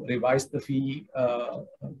decided to revise the fee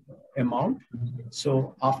amount.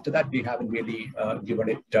 So after that, we haven't really given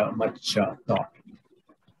it much thought.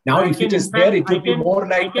 Now, if it is there, it will be more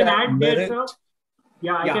like a merit.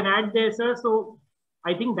 I can add there, sir. So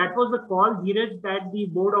I think that was the call, Dheeraj, that the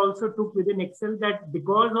board also took within Excel, that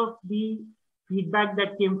because of the feedback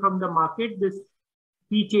that came from the market, this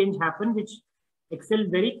fee change happened, which Excel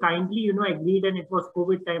very kindly, agreed, and it was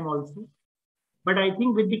COVID time also. But I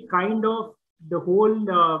think with the kind of the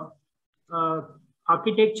whole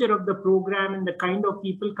architecture of the program and the kind of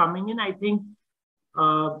people coming in, I think,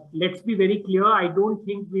 let's be very clear, I don't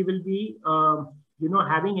think we will be,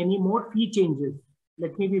 having any more fee changes.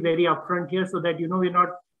 Let me be very upfront here so that, we're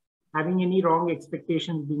not having any wrong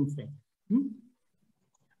expectations being set.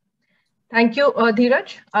 Thank you,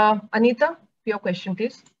 Dheeraj. Anita, your question,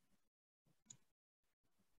 please.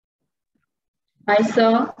 Hi,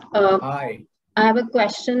 sir. Hi. I have a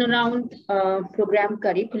question around program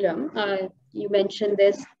curriculum. You mentioned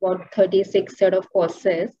there's about 36 set of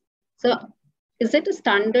courses. So is it a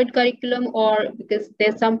standard curriculum, or because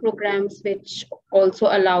there's some programs which also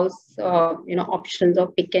allows, options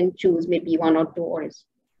of pick and choose, maybe one or two,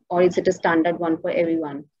 or is it a standard one for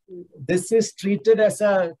everyone? This is treated as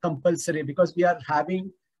a compulsory because we are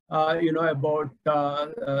having about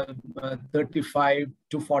 35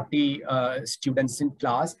 to 40 students in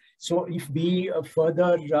class. So if we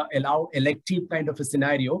further allow elective kind of a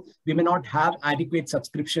scenario, we may not have adequate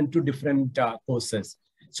subscription to different courses.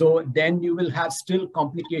 So then you will have still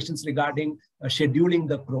complications regarding scheduling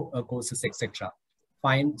the courses, etc.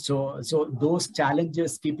 Fine. So those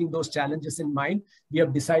challenges, keeping those challenges in mind, we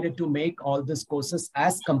have decided to make all these courses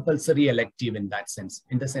as compulsory elective in that sense,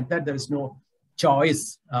 in the sense that there is no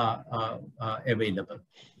choice available.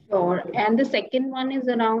 Sure. And the second one is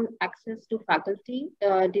around access to faculty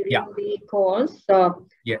during the course. Will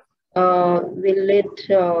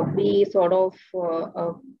it be sort of,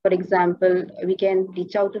 for example, we can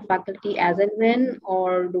reach out to faculty as and when,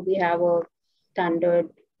 or do we have a standard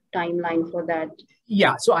timeline for that?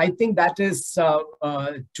 Yeah, so I think that is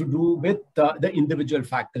to do with the individual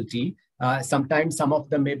faculty. Sometimes some of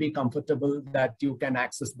them may be comfortable that you can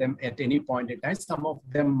access them at any point in time. Some of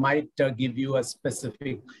them might give you a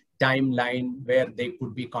specific timeline where they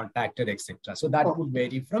could be contacted, etc. So that would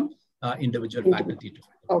vary from individual faculty to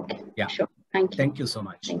faculty. Okay, yeah. Sure. Thank you. Thank you so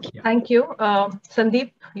much. Thank you. Yeah. Thank you.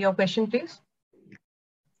 Sandeep, your question, please.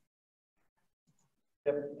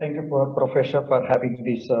 Thank you, Professor, for having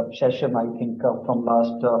this session. I think from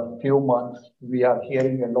last few months, we are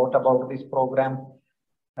hearing a lot about this program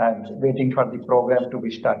and waiting for the program to be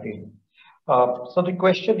started. So the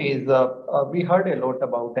question is, we heard a lot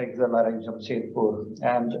about XLRI Jamshedpur,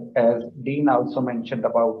 and as Dean also mentioned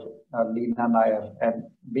about Leena Nair and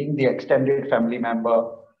being the extended family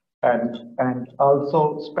member, and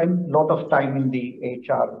also spent a lot of time in the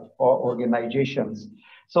HR organizations.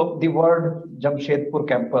 So the word Jamshedpur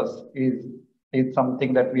campus is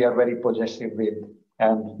something that we are very possessive with.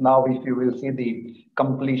 And now if you will see the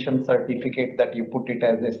completion certificate that you put it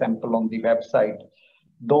as a sample on the website,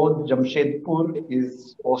 though Jamshedpur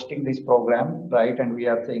is hosting this program, right? And we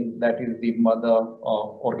are saying that is the mother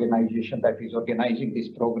organization that is organizing this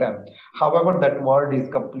program. However, that word is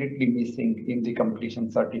completely missing in the completion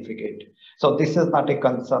certificate. So this is not a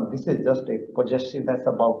concern. This is just a possessiveness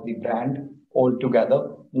about the brand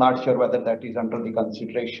altogether. Not sure whether that is under the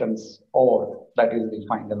considerations or that is the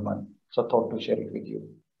final one. So thought to share it with you.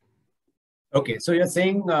 Okay, so you're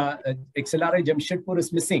saying XLRI Jamshedpur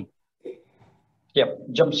is missing? Yep,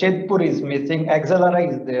 Jamshedpur is missing. XLRI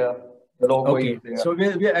is there. Logo okay, is there. So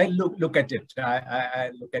I look at it.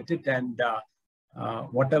 I look at it, and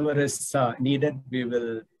whatever is needed, we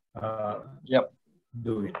will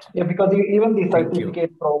do it. Yeah, because even the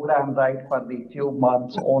certificate program, right, for the few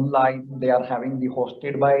months online, they are having the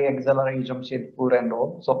hosted by XLRI Jamshedpur and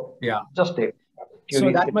all. So yeah, just a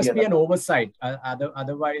so that must be an oversight.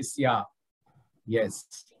 Otherwise, yeah, yes.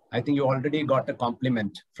 I think you already got a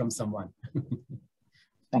compliment from someone.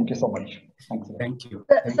 Thank you so much. Thanks. Thank you.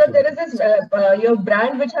 So there is this your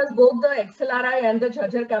brand which has both the XLRI and the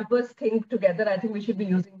Jhajjar campus thing together. I think we should be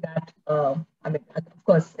using that. I mean, of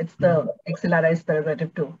course, it's the XLRI's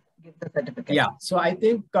prerogative to give the certificate. Yeah. So I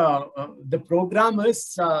think the program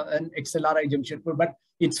is an XLRI Jamshedpur, but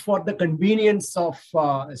it's for the convenience of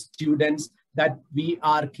students that we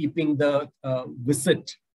are keeping the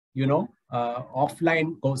visit,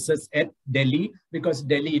 offline courses at Delhi, because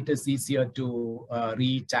Delhi it is easier to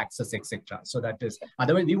reach, access, etc. So that is,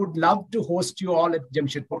 otherwise we would love to host you all at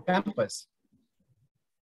Jamshedpur campus.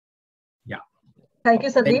 Yeah. Thank you,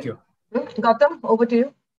 Sandeep. Thank you. Gautam, over to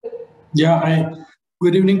you. Yeah, hi.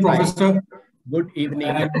 Good evening, Professor. Hi. Good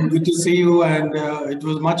evening. Good to see you, and it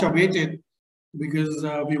was much awaited because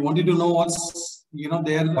we wanted to know what's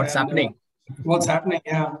there. What's happening? What's happening?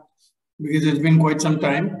 Yeah, because it's been quite some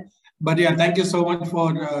time. But yeah, thank you so much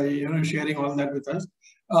for sharing all that with us.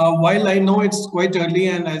 While I know it's quite early,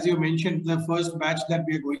 and as you mentioned, the first batch that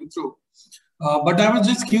we are going through, but I was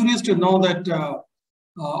just curious to know that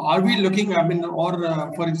are we looking? I mean, or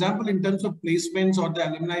for example, in terms of placements or the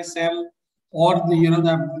alumni cell, or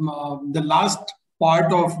the last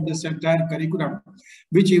part of this entire curriculum,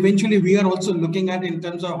 which eventually we are also looking at in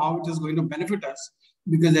terms of how it is going to benefit us.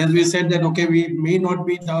 Because as we said that, okay, we may not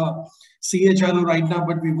be the CHRO right now,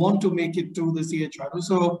 but we want to make it to the CHRO.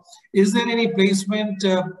 So is there any placement,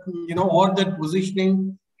 or that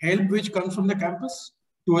positioning help which comes from the campus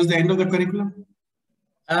towards the end of the curriculum?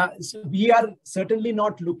 So we are certainly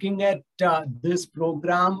not looking at this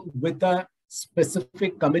program with a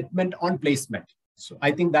specific commitment on placement. So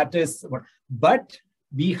I think that is what, but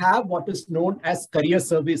we have what is known as career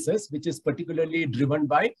services, which is particularly driven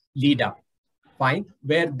by LEADA. Fine,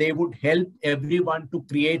 where they would help everyone to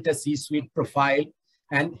create a C-suite profile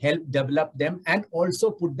and help develop them and also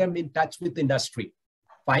put them in touch with industry.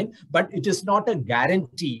 Fine, but it is not a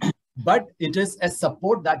guarantee, but it is a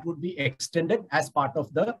support that would be extended as part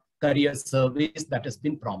of the career service that has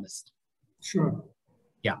been promised. Sure.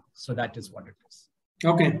 Yeah, so that is what it is.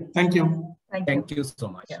 Okay, thank you. Thank you so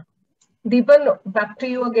much. Yeah. Deepan, back to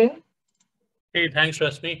you again. Hey, thanks,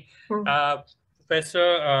 Rashmi.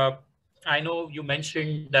 Professor, I know you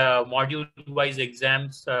mentioned module-wise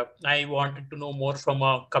exams. I wanted to know more from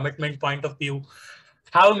a commitment point of view.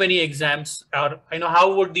 How many exams are,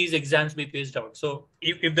 how would these exams be paced out? So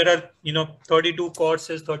if there are, 32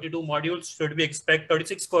 courses, 32 modules, should we expect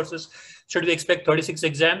 36 courses? Should we expect 36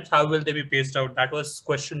 exams? How will they be paced out? That was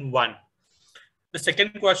question one. The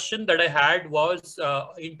second question that I had was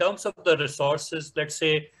in terms of the resources, let's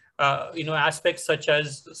say, aspects such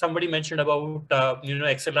as somebody mentioned about,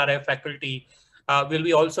 XLRI faculty. Will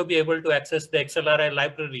we also be able to access the XLRI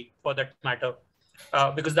library for that matter?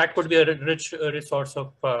 Because that could be a rich resource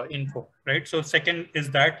of info, right? So second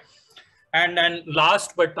is that. And then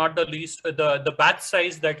last but not the least, the batch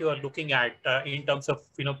size that you are looking at in terms of,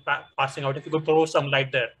 passing out, if you could throw some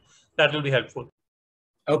light there, that will be helpful.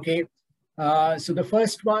 Okay. So the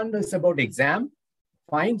first one is about exam.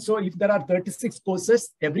 Fine. So if there are 36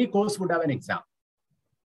 courses, every course would have an exam.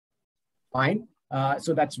 Fine.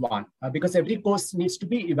 So that's one, because every course needs to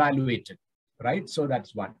be evaluated, right? So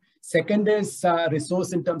that's one. Second is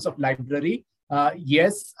resource in terms of library.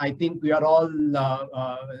 Yes, I think we are all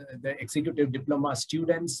the executive diploma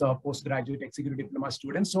students, postgraduate executive diploma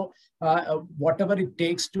students. So whatever it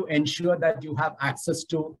takes to ensure that you have access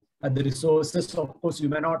to the resources, of course, you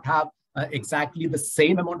may not have exactly the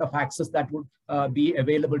same amount of access that would be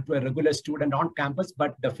available to a regular student on campus,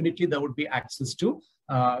 but definitely there would be access to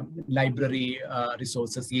library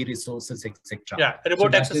resources, e-resources, etc. Yeah,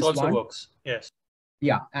 remote access also works. Yes.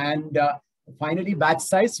 Yeah, and finally, batch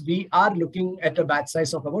size, we are looking at a batch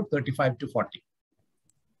size of about 35 to 40.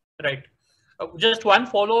 Right. Just one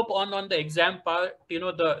follow-up on the exam part,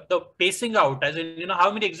 the pacing out, as in,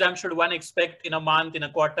 how many exams should one expect in a month, in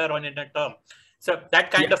a quarter, or in a term? So that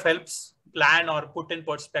kind of helps plan or put in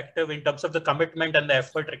perspective in terms of the commitment and the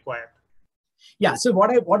effort required. Yeah. So what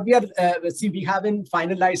we are, we haven't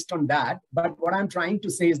finalized on that, but what I'm trying to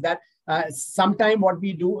say is that sometime what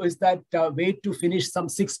we do is that wait to finish some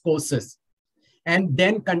 6 courses and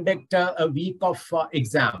then conduct a week of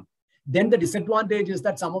exam. Then the disadvantage is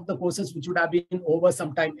that some of the courses which would have been over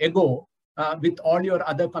some time ago, with all your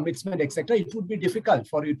other commitment, etc., it would be difficult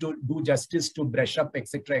for you to do justice, to brush up,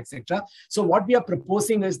 etc., etc. So what we are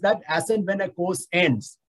proposing is that as and when a course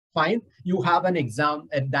ends, fine, you have an exam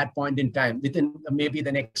at that point in time, within maybe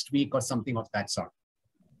the next week or something of that sort.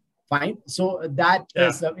 Fine. So that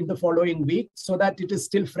is in the following week, so that it is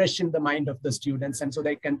still fresh in the mind of the students, and so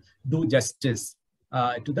they can do justice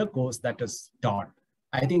to the course that is taught.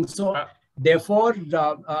 I think so. Therefore,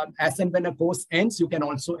 as and when a course ends, you can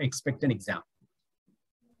also expect an exam.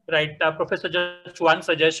 Right. Professor, just one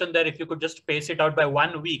suggestion there. If you could just space it out by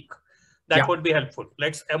 1 week, that would be helpful.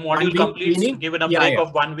 Let's a module completes, given a break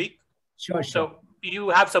of 1 week. Sure. So you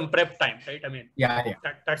have some prep time, right? I mean,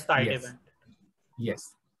 that's the idea. Yes.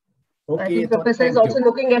 Yes. Okay. I think Professor is also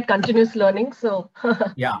looking at continuous learning. So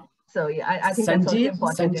yeah. So I think that's also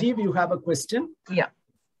important. Sanjeev, you have a question? Yeah.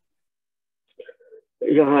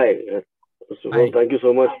 Yeah, hi. First of all, thank you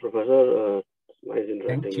so much, Professor. Nice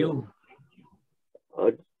interacting. Thank you.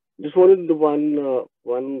 Just wanted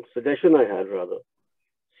one suggestion I had, rather,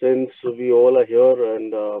 since we all are here,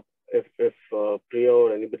 and if Priya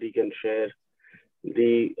or anybody can share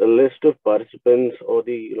the list of participants or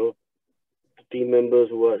the team members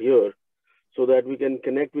who are here, so that we can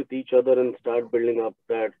connect with each other and start building up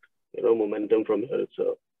that momentum from here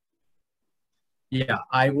itself. Yeah,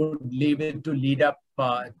 I would leave it to lead up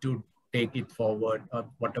to take it forward, or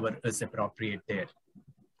whatever is appropriate there.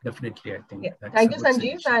 Definitely, I think. Yeah. Thank you,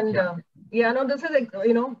 Sanjeev. And this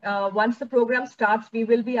is once the program starts, we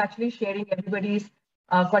will be actually sharing everybody's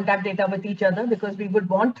contact data with each other, because we would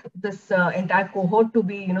want this entire cohort to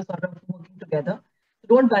be sort of working together. So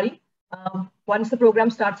don't worry. Once the program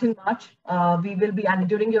starts in March, we will be, and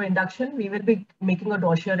during your induction, we will be making a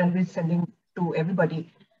brochure and we're sending to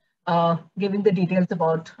everybody, giving the details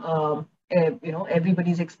about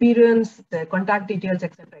everybody's experience, their contact details,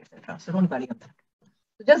 etc., etc. So don't worry about that.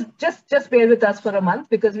 Just bear with us for a month,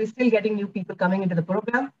 because we're still getting new people coming into the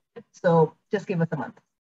program. So just give us a month.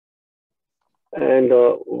 And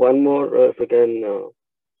one more, if I can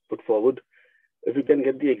put forward, if you can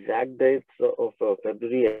get the exact dates of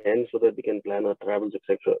February end, so that we can plan our travels,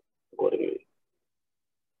 etc. accordingly.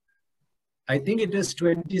 I think it is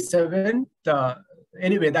 27th.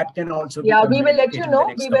 Anyway, that can also. Yeah, we will let you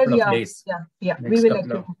know. We will. We will let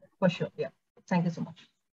you know for sure. Yeah. Thank you so much.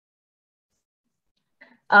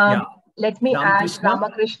 Let me add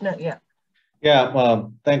Ramakrishna. Yeah. Yeah.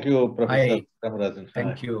 Thank you, Professor Ramarajan.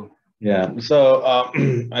 Thank you. Yeah. So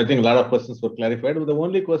I think a lot of questions were clarified. But the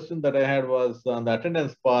only question that I had was on the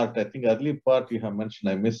attendance part. I think early part you have mentioned.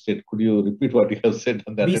 I missed it. Could you repeat what you have said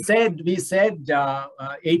on that? We said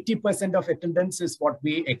 80% of attendance is what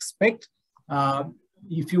we expect.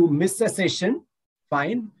 If you miss a session,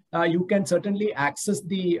 fine. You can certainly access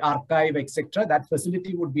the archive, etc. That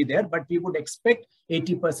facility would be there, but we would expect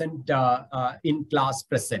 80% in-class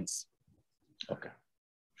presence. Okay,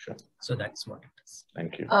 sure. So that's what it is.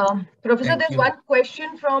 Thank you. Professor, there's one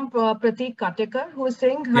question from Pratik Katekar, who is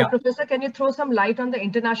saying, hi, Professor, can you throw some light on the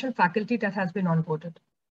international faculty that has been onboarded?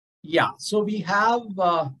 Yeah, so we have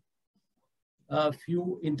a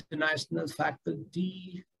few international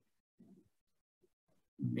faculty.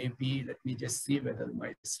 Maybe let me just see whether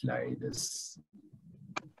my slide is.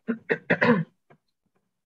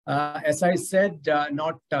 As I said,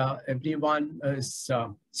 not everyone is.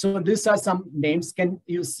 So these are some names. Can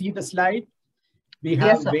you see the slide? We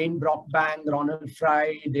have Wayne Brockbank, Ronald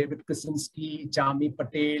Fry, David Kuczynski, Chami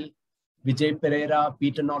Patel, Vijay Pereira,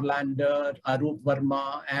 Peter Norlander, Arup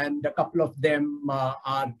Verma, and a couple of them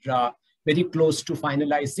are very close to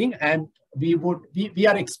finalizing. And we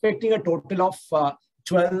are expecting a total of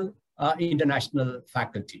 12 international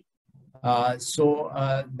faculty.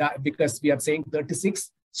 That because we are saying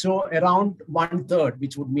 36, so around 1/3,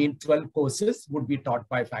 which would mean 12 courses, would be taught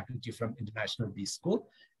by faculty from International B School.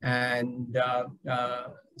 And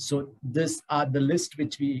so these are the list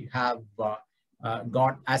which we have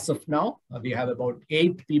got as of now. We have about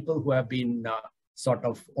 8 people who have been sort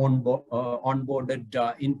of onboarded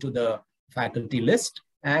into the faculty list,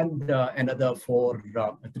 and another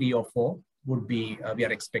 3 or 4 would be we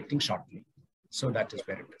are expecting shortly. So that is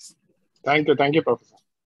where it is. Thank you, Professor.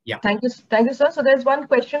 Yeah. Thank you, sir. So there's one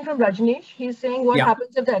question from Rajneesh. He's saying, what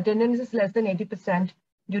happens if the attendance is less than 80%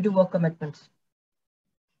 due to work commitments?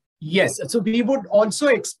 Yes, so we would also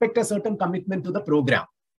expect a certain commitment to the program.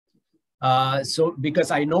 So because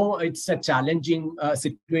I know it's a challenging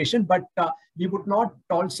situation, but we would not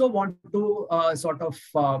also want to sort of,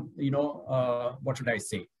 what should I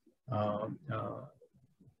say,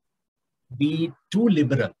 be too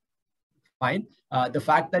liberal. Fine. The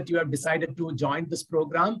fact that you have decided to join this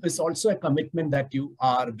program is also a commitment that you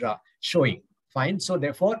are showing. Fine. So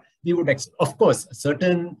therefore, we would, of course,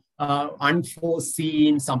 certain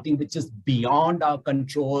unforeseen, something which is beyond our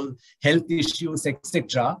control, health issues,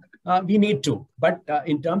 etc. We need to. But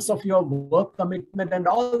in terms of your work commitment and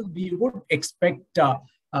all, we would expect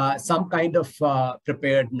some kind of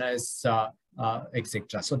preparedness,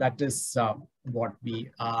 etc. So that is what we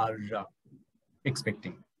are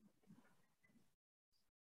expecting.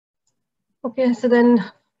 Okay, so then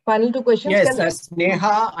Final two questions. Yes,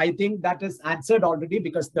 Sneha, I think that is answered already,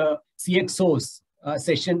 because the CXOs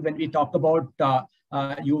session, when we talk about,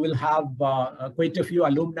 you will have quite a few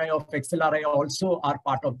alumni of XLRI also are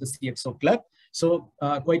part of the CXO club. So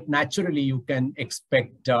quite naturally, you can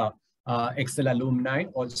expect XL alumni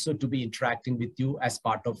also to be interacting with you as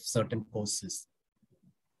part of certain courses.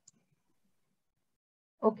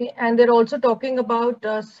 Okay, and they're also talking about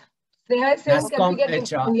Sneha is saying, can we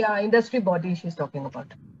get HR. Industry body she's talking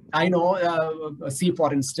about. I know, see,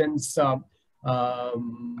 for instance,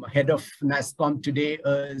 head of NASSCOM today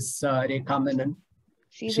is Rekha Menon.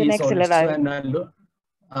 She's an XLRI.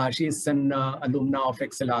 She's an alumna of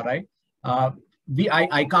XLRI.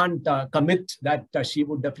 I can't commit that she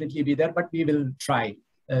would definitely be there, but we will try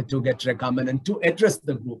to get Rekha Menon to address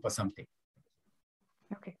the group or something.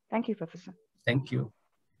 Okay, thank you, Professor. Thank you.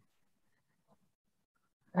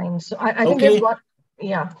 Fine. So I think there's one.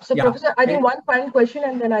 Yeah. So Professor, I think one final question,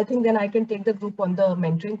 and then I think I can take the group on the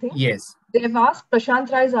mentoring thing. Yes. They've asked, Prashant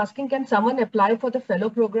Rai is asking, can someone apply for the fellow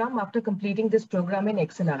program after completing this program in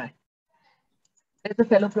XLRI? There's a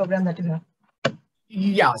fellow program that you have.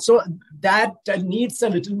 Yeah, so that needs a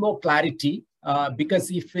little more clarity, because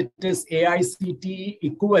if it is AICTE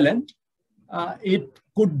equivalent, it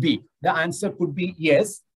could be. The answer could be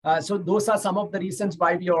yes. So those are some of the reasons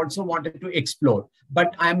why we also wanted to explore.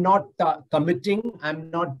 But I'm not committing. I'm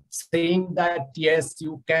not saying that, yes,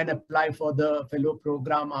 you can apply for the fellow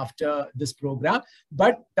program after this program.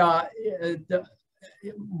 But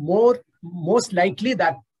most likely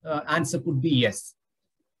that answer could be yes.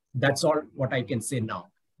 That's all what I can say now.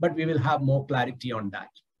 But we will have more clarity on that.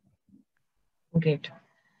 Great.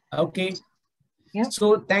 Okay. Yeah.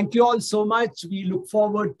 So thank you all so much. We look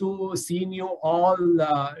forward to seeing you all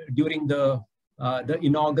during the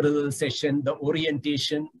inaugural session, the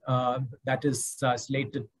orientation that is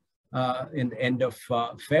slated in the end of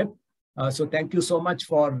Feb. So thank you so much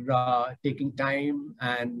for taking time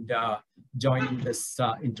and joining this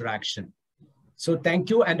interaction. So thank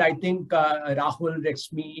you. And I think Rahul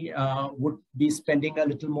Rexmi would be spending a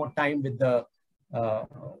little more time with the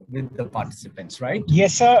participants, right?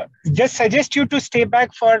 Yes, sir. Just suggest you to stay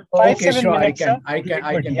back for 5-7 minutes. I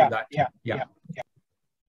can do that. Yeah.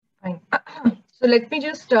 Fine. So let me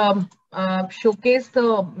just showcase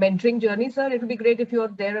the mentoring journey, sir. It would be great if you're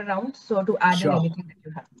there around, so to add in anything that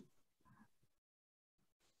you have.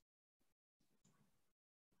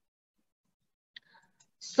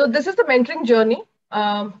 So this is the mentoring journey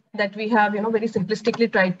that we have, very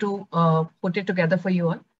simplistically tried to put it together for you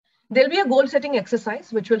all. There'll be a goal setting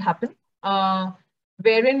exercise which will happen,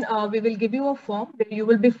 wherein we will give you a form where you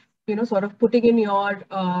will be, sort of putting in your,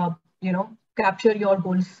 capture your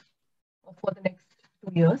goals for the next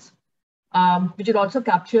 2 years, which will also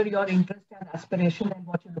capture your interest and aspiration and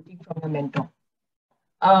what you're looking from your mentor.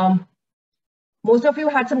 Most of you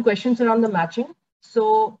had some questions around the matching.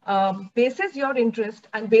 So basis your interest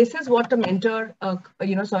and basis what the mentor,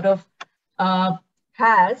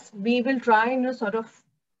 has, we will try and sort of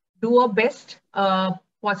do a best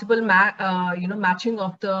possible matching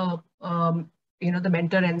of the, the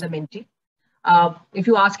mentor and the mentee. If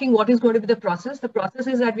you're asking what is going to be the process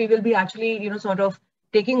is that we will be actually, sort of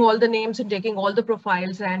taking all the names and taking all the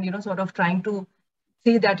profiles and, sort of trying to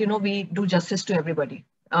see that, we do justice to everybody.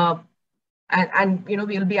 And we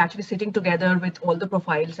will be actually sitting together with all the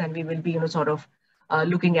profiles and we will be, sort of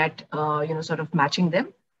looking at, sort of matching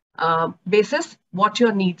them basis what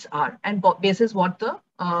your needs are and basis what the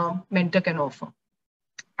mentor can offer.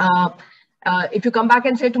 If you come back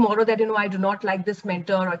and say tomorrow that, I do not like this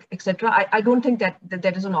mentor, etc., I don't think that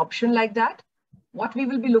there is an option like that. What we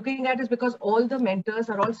will be looking at is because all the mentors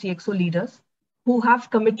are all CXO leaders who have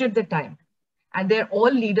committed the time and they're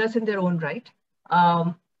all leaders in their own right.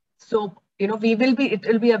 So, it will be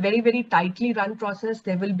a very, very tightly run process.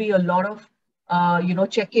 There will be a lot of,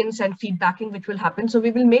 check-ins and feedbacking which will happen. So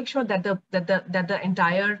we will make sure that the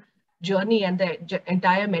entire journey and the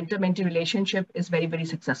entire mentor-mentee relationship is very, very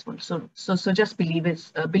successful. So just believe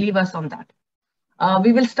us on that.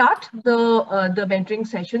 We will start the mentoring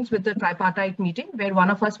sessions with the tripartite meeting where one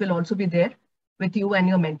of us will also be there with you and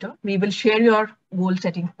your mentor. We will share your goal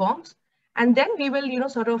setting forms, and then we will,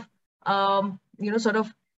 sort of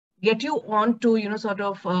get you on to,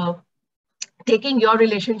 taking your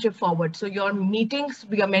relationship forward. So your meetings,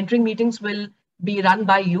 your mentoring meetings will be run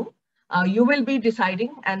by you. You will be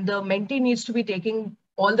deciding, and the mentee needs to be taking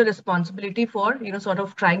all the responsibility for, sort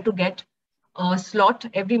of trying to get a slot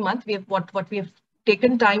every month. We have what we have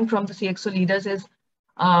taken time from the CXO leaders is,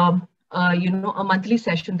 a monthly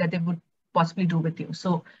session that they would possibly do with you.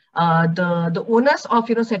 So the onus of,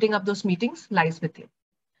 setting up those meetings lies with you.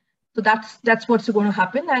 So that's what's going to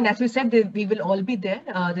happen. And as we said, we will all be there.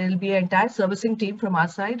 There will be an entire servicing team from our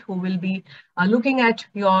side who will be looking at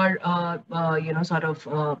your,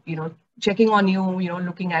 checking on you,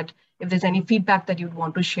 looking at if there's any feedback that you'd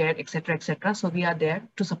want to share, etc., etc. So we are there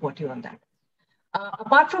to support you on that.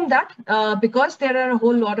 Apart from that, because there are a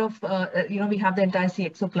whole lot of, we have the entire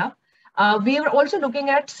CXO club. We are also looking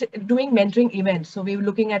at doing mentoring events. So we were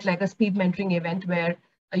looking at like a speed mentoring event where,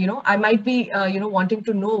 I might be, wanting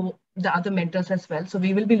to know the other mentors as well. So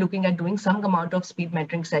we will be looking at doing some amount of speed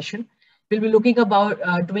mentoring session. We'll be looking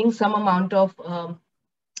about doing some amount of,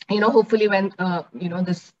 hopefully when,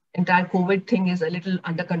 this entire COVID thing is a little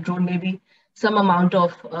under control, maybe some amount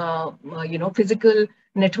of, physical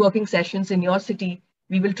networking sessions in your city.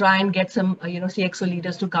 We will try and get some, CXO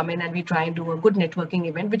leaders to come in and we try and do a good networking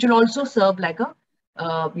event, which will also serve like a,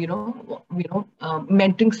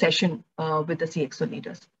 mentoring session with the CXO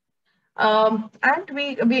leaders. And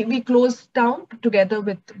we close down together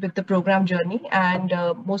with the program journey. And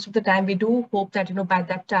most of the time we do hope that, by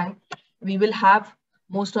that time, we will have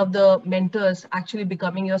most of the mentors actually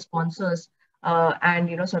becoming your sponsors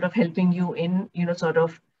and, sort of helping you in,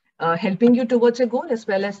 helping you towards a goal as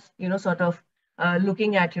well as,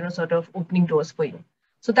 looking at, sort of opening doors for you.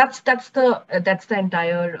 So that's the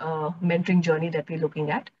entire mentoring journey that we're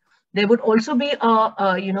looking at. There would also be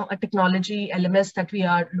a technology LMS that we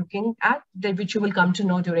are looking at, which you will come to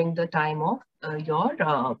know during the time of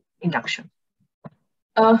your induction.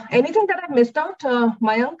 Anything that I missed out,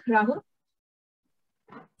 Mayank, Rahul?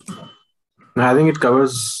 I think it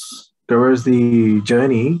covers the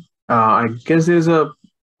journey. I guess there's a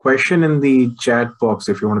question in the chat box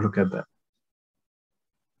if you want to look at that.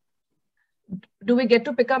 Do we get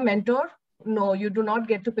to pick a mentor? No, you do not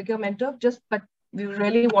get to pick a mentor, but we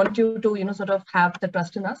really want you to, sort of have the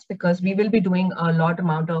trust in us, because we will be doing a lot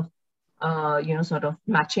amount of, sort of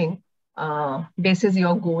matching basis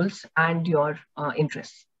your goals and your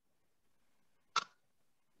interests.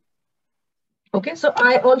 Okay, so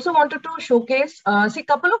I also wanted to showcase, see a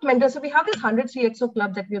couple of mentors. So we have this 100 CXO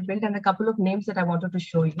club that we have built and a couple of names that I wanted to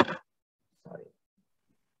show you. Sorry.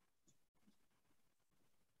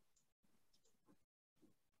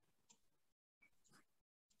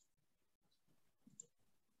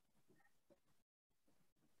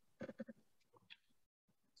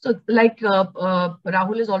 So like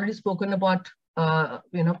Rahul has already spoken about,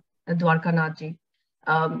 Dwarka Nathji.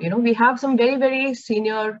 We have some very, very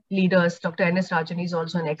senior leaders. Dr. N.S. Rajan is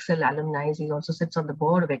also an XL alumni. He also sits on the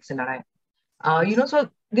board of XLRI. So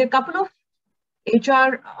there are a couple of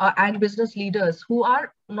HR and business leaders who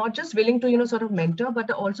are not just willing to, sort of mentor, but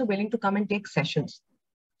are also willing to come and take sessions.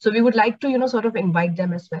 So we would like to, sort of invite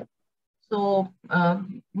them as well. So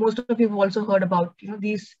most of you have also heard about,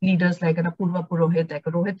 these leaders like Apurva Purohit, like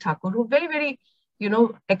Rohit Thakur, who are very, very,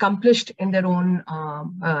 accomplished in their own,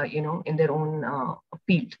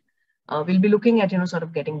 field. We'll be looking at, sort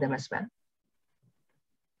of getting them as well.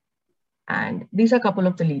 And these are a couple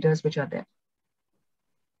of the leaders which are there.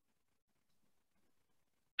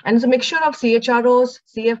 And it's a mixture of CHROs,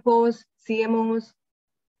 CFOs, CMOs,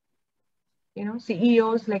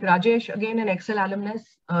 CEOs like Rajesh, again, an Excel alumnus.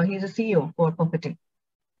 He's a CEO for Puppeting.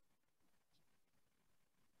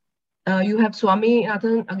 You have Swami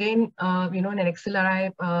Nathan, again, an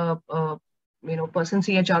XLRI, person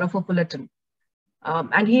CHRO for Fullerton.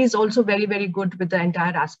 And he is also very, very good with the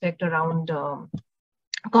entire aspect around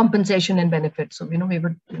compensation and benefits. So, we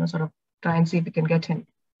would, sort of try and see if we can get him.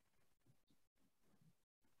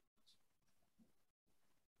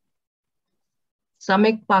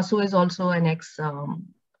 Samik Pasu is also an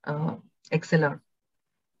XLR.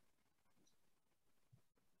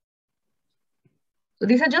 So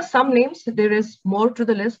these are just some names. There is more to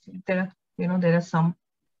the list. There are some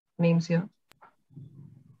names here.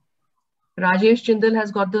 Rajesh Chindal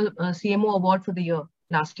has got the CMO award for the year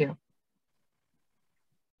last year.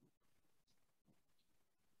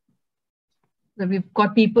 So we've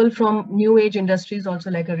got people from new age industries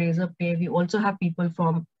also, like a Razor Pay. We also have people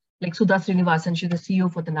from like Sudha Srinivasan, she's the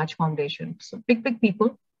CEO for the Nudge Foundation. So big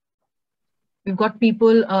people. We've got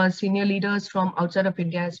people, senior leaders from outside of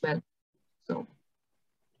India as well. So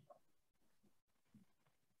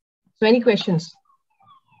any questions?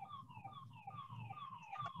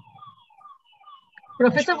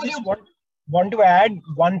 Professor, would you want to add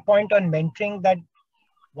one point on mentoring, that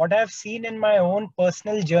what I've seen in my own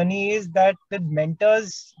personal journey is that with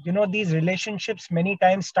mentors, these relationships many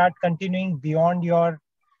times start continuing beyond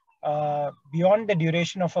the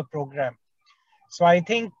duration of a program. So I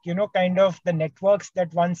think, kind of the networks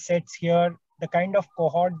that one sets here, the kind of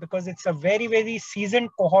cohort, because it's a very, very seasoned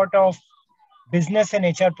cohort of business and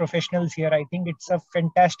HR professionals here. I think it's a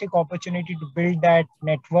fantastic opportunity to build that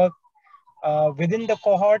network within the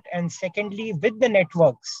cohort, and secondly, with the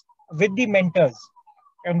networks, with the mentors,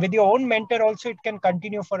 and with your own mentor also, it can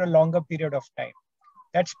continue for a longer period of time.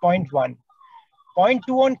 That's point one. Point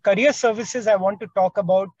two, on career services, I want to talk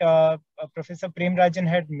about, Professor Premrajan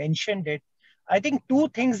had mentioned it. I think two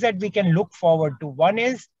things that we can look forward to. One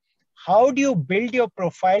is, how do you build your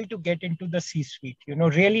profile to get into the C-suite? You know,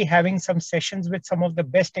 really having some sessions with some of the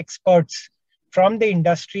best experts from the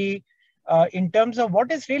industry in terms of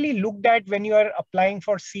what is really looked at when you are applying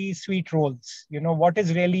for C-suite roles. You know, what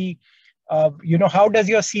is really, you know, how does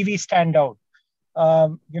your CV stand out?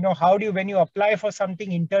 You know, how do you, when you apply for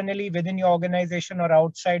something internally within your organization or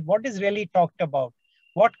outside, what is really talked about?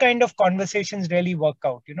 What kind of conversations really work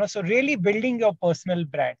out? You know, so really building your personal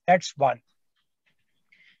brand, that's one.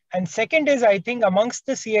 And second is, I think amongst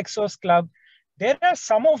the CXOs club, there are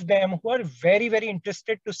some of them who are very, very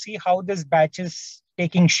interested to see how this batch is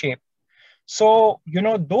taking shape. So, you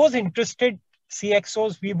know, those interested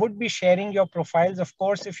CXOs, we would be sharing your profiles, of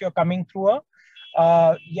course, if you're coming through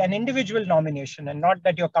an individual nomination and not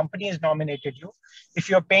that your company has nominated you. If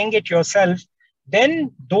you're paying it yourself,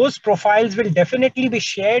 then those profiles will definitely be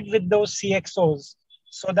shared with those CXOs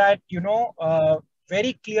so that, you know,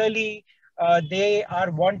 very clearly, they are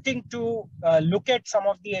wanting to look at some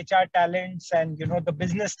of the HR talents and, you know, the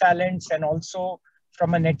business talents, and also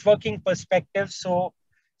from a networking perspective. So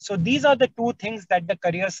these are the two things that the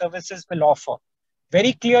career services will offer.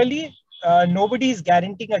 Very clearly, nobody is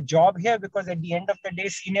guaranteeing a job here, because at the end of the day,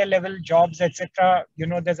 senior level jobs, etc., you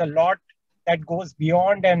know, there's a lot that goes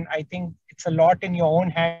beyond, and I think it's a lot in your own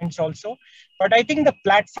hands also. But I think the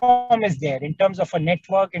platform is there in terms of a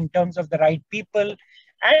network, in terms of the right people,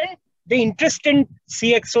 and the interested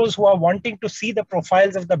CXOs who are wanting to see the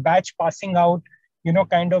profiles of the batch passing out, you know,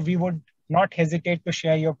 kind of, we would not hesitate to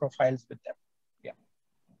share your profiles with them. Yeah.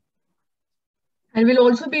 And we'll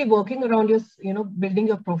also be working around your, you know, building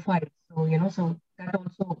your profile. So, you know, so that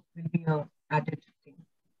also will be a added thing.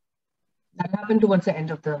 That'll happen towards the end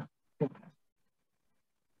of the program.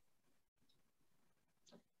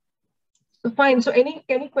 So fine. So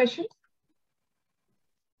any questions?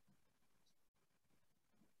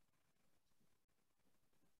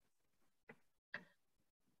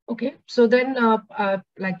 Okay, so then I'd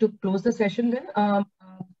like to close the session then.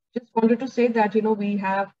 Just wanted to say that, you know, we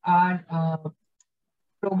have our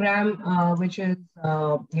program, which is,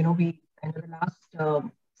 you know, we, in the last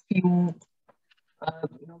few,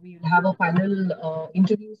 you know, we'll have a final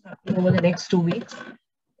interviews happening over the next 2 weeks.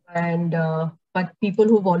 And, but people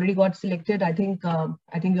who've already got selected, I think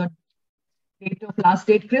your date of last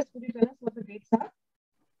date, Chris, could you tell us what the dates are?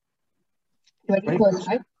 21st,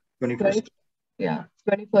 right? 21st. Yeah,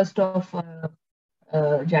 21st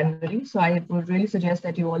of January. So I would really suggest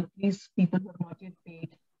that you all, please, people who have not yet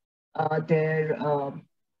paid their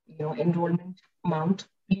you know, enrollment amount,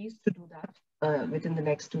 please to do that within the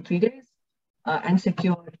next 2-3 days and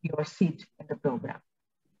secure your seat in the program.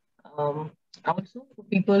 Also, for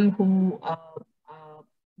people who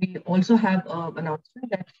we also have an announcement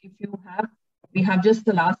that if you have, we have just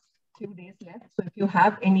the last few days left. So if you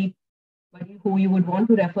have anybody who you would want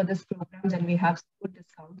to refer this program, then we have good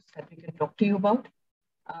discounts that we can talk to you about.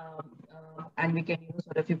 And we can, you know,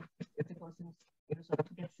 sort of, if the person, you know, sort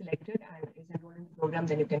of gets selected and is enrolled in the program,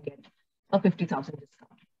 then you can get a 50,000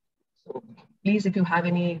 discount. So please, if you have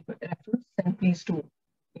any reference, then please to,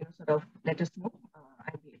 you know, sort of let us know,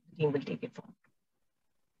 and the team will take it forward.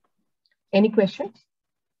 Any questions?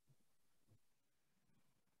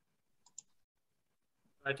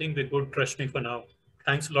 I think we're good, Rashmi, for now.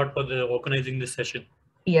 Thanks a lot for organizing this session.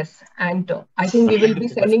 Yes, and I think we will be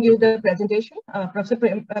sending you the presentation. Professor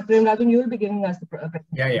Premrajan, you will be giving us the presentation.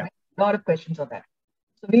 Yeah. Right? A lot of questions on that.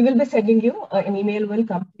 So we will be sending you, an email will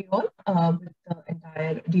come to you all with the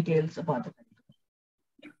entire details about the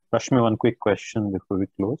presentation. Rashmi, one quick question before we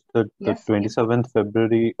close. The 27th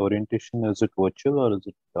February orientation, is it virtual or is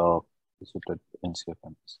it at NCF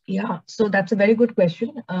campus? Yeah, so that's a very good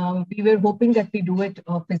question. We were hoping that we do it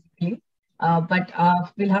physically. But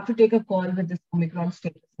we'll have to take a call with this Omicron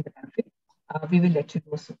status in the country. We will let you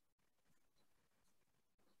know soon.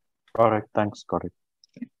 All right, thanks, got it.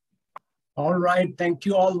 All right, thank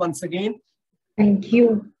you all once again. Thank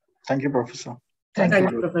you. Thank you, Professor. Thank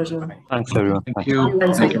you, Professor. Thanks, everyone. Thank you.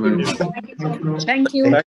 Thank you. Thank you. Thank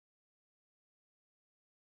you.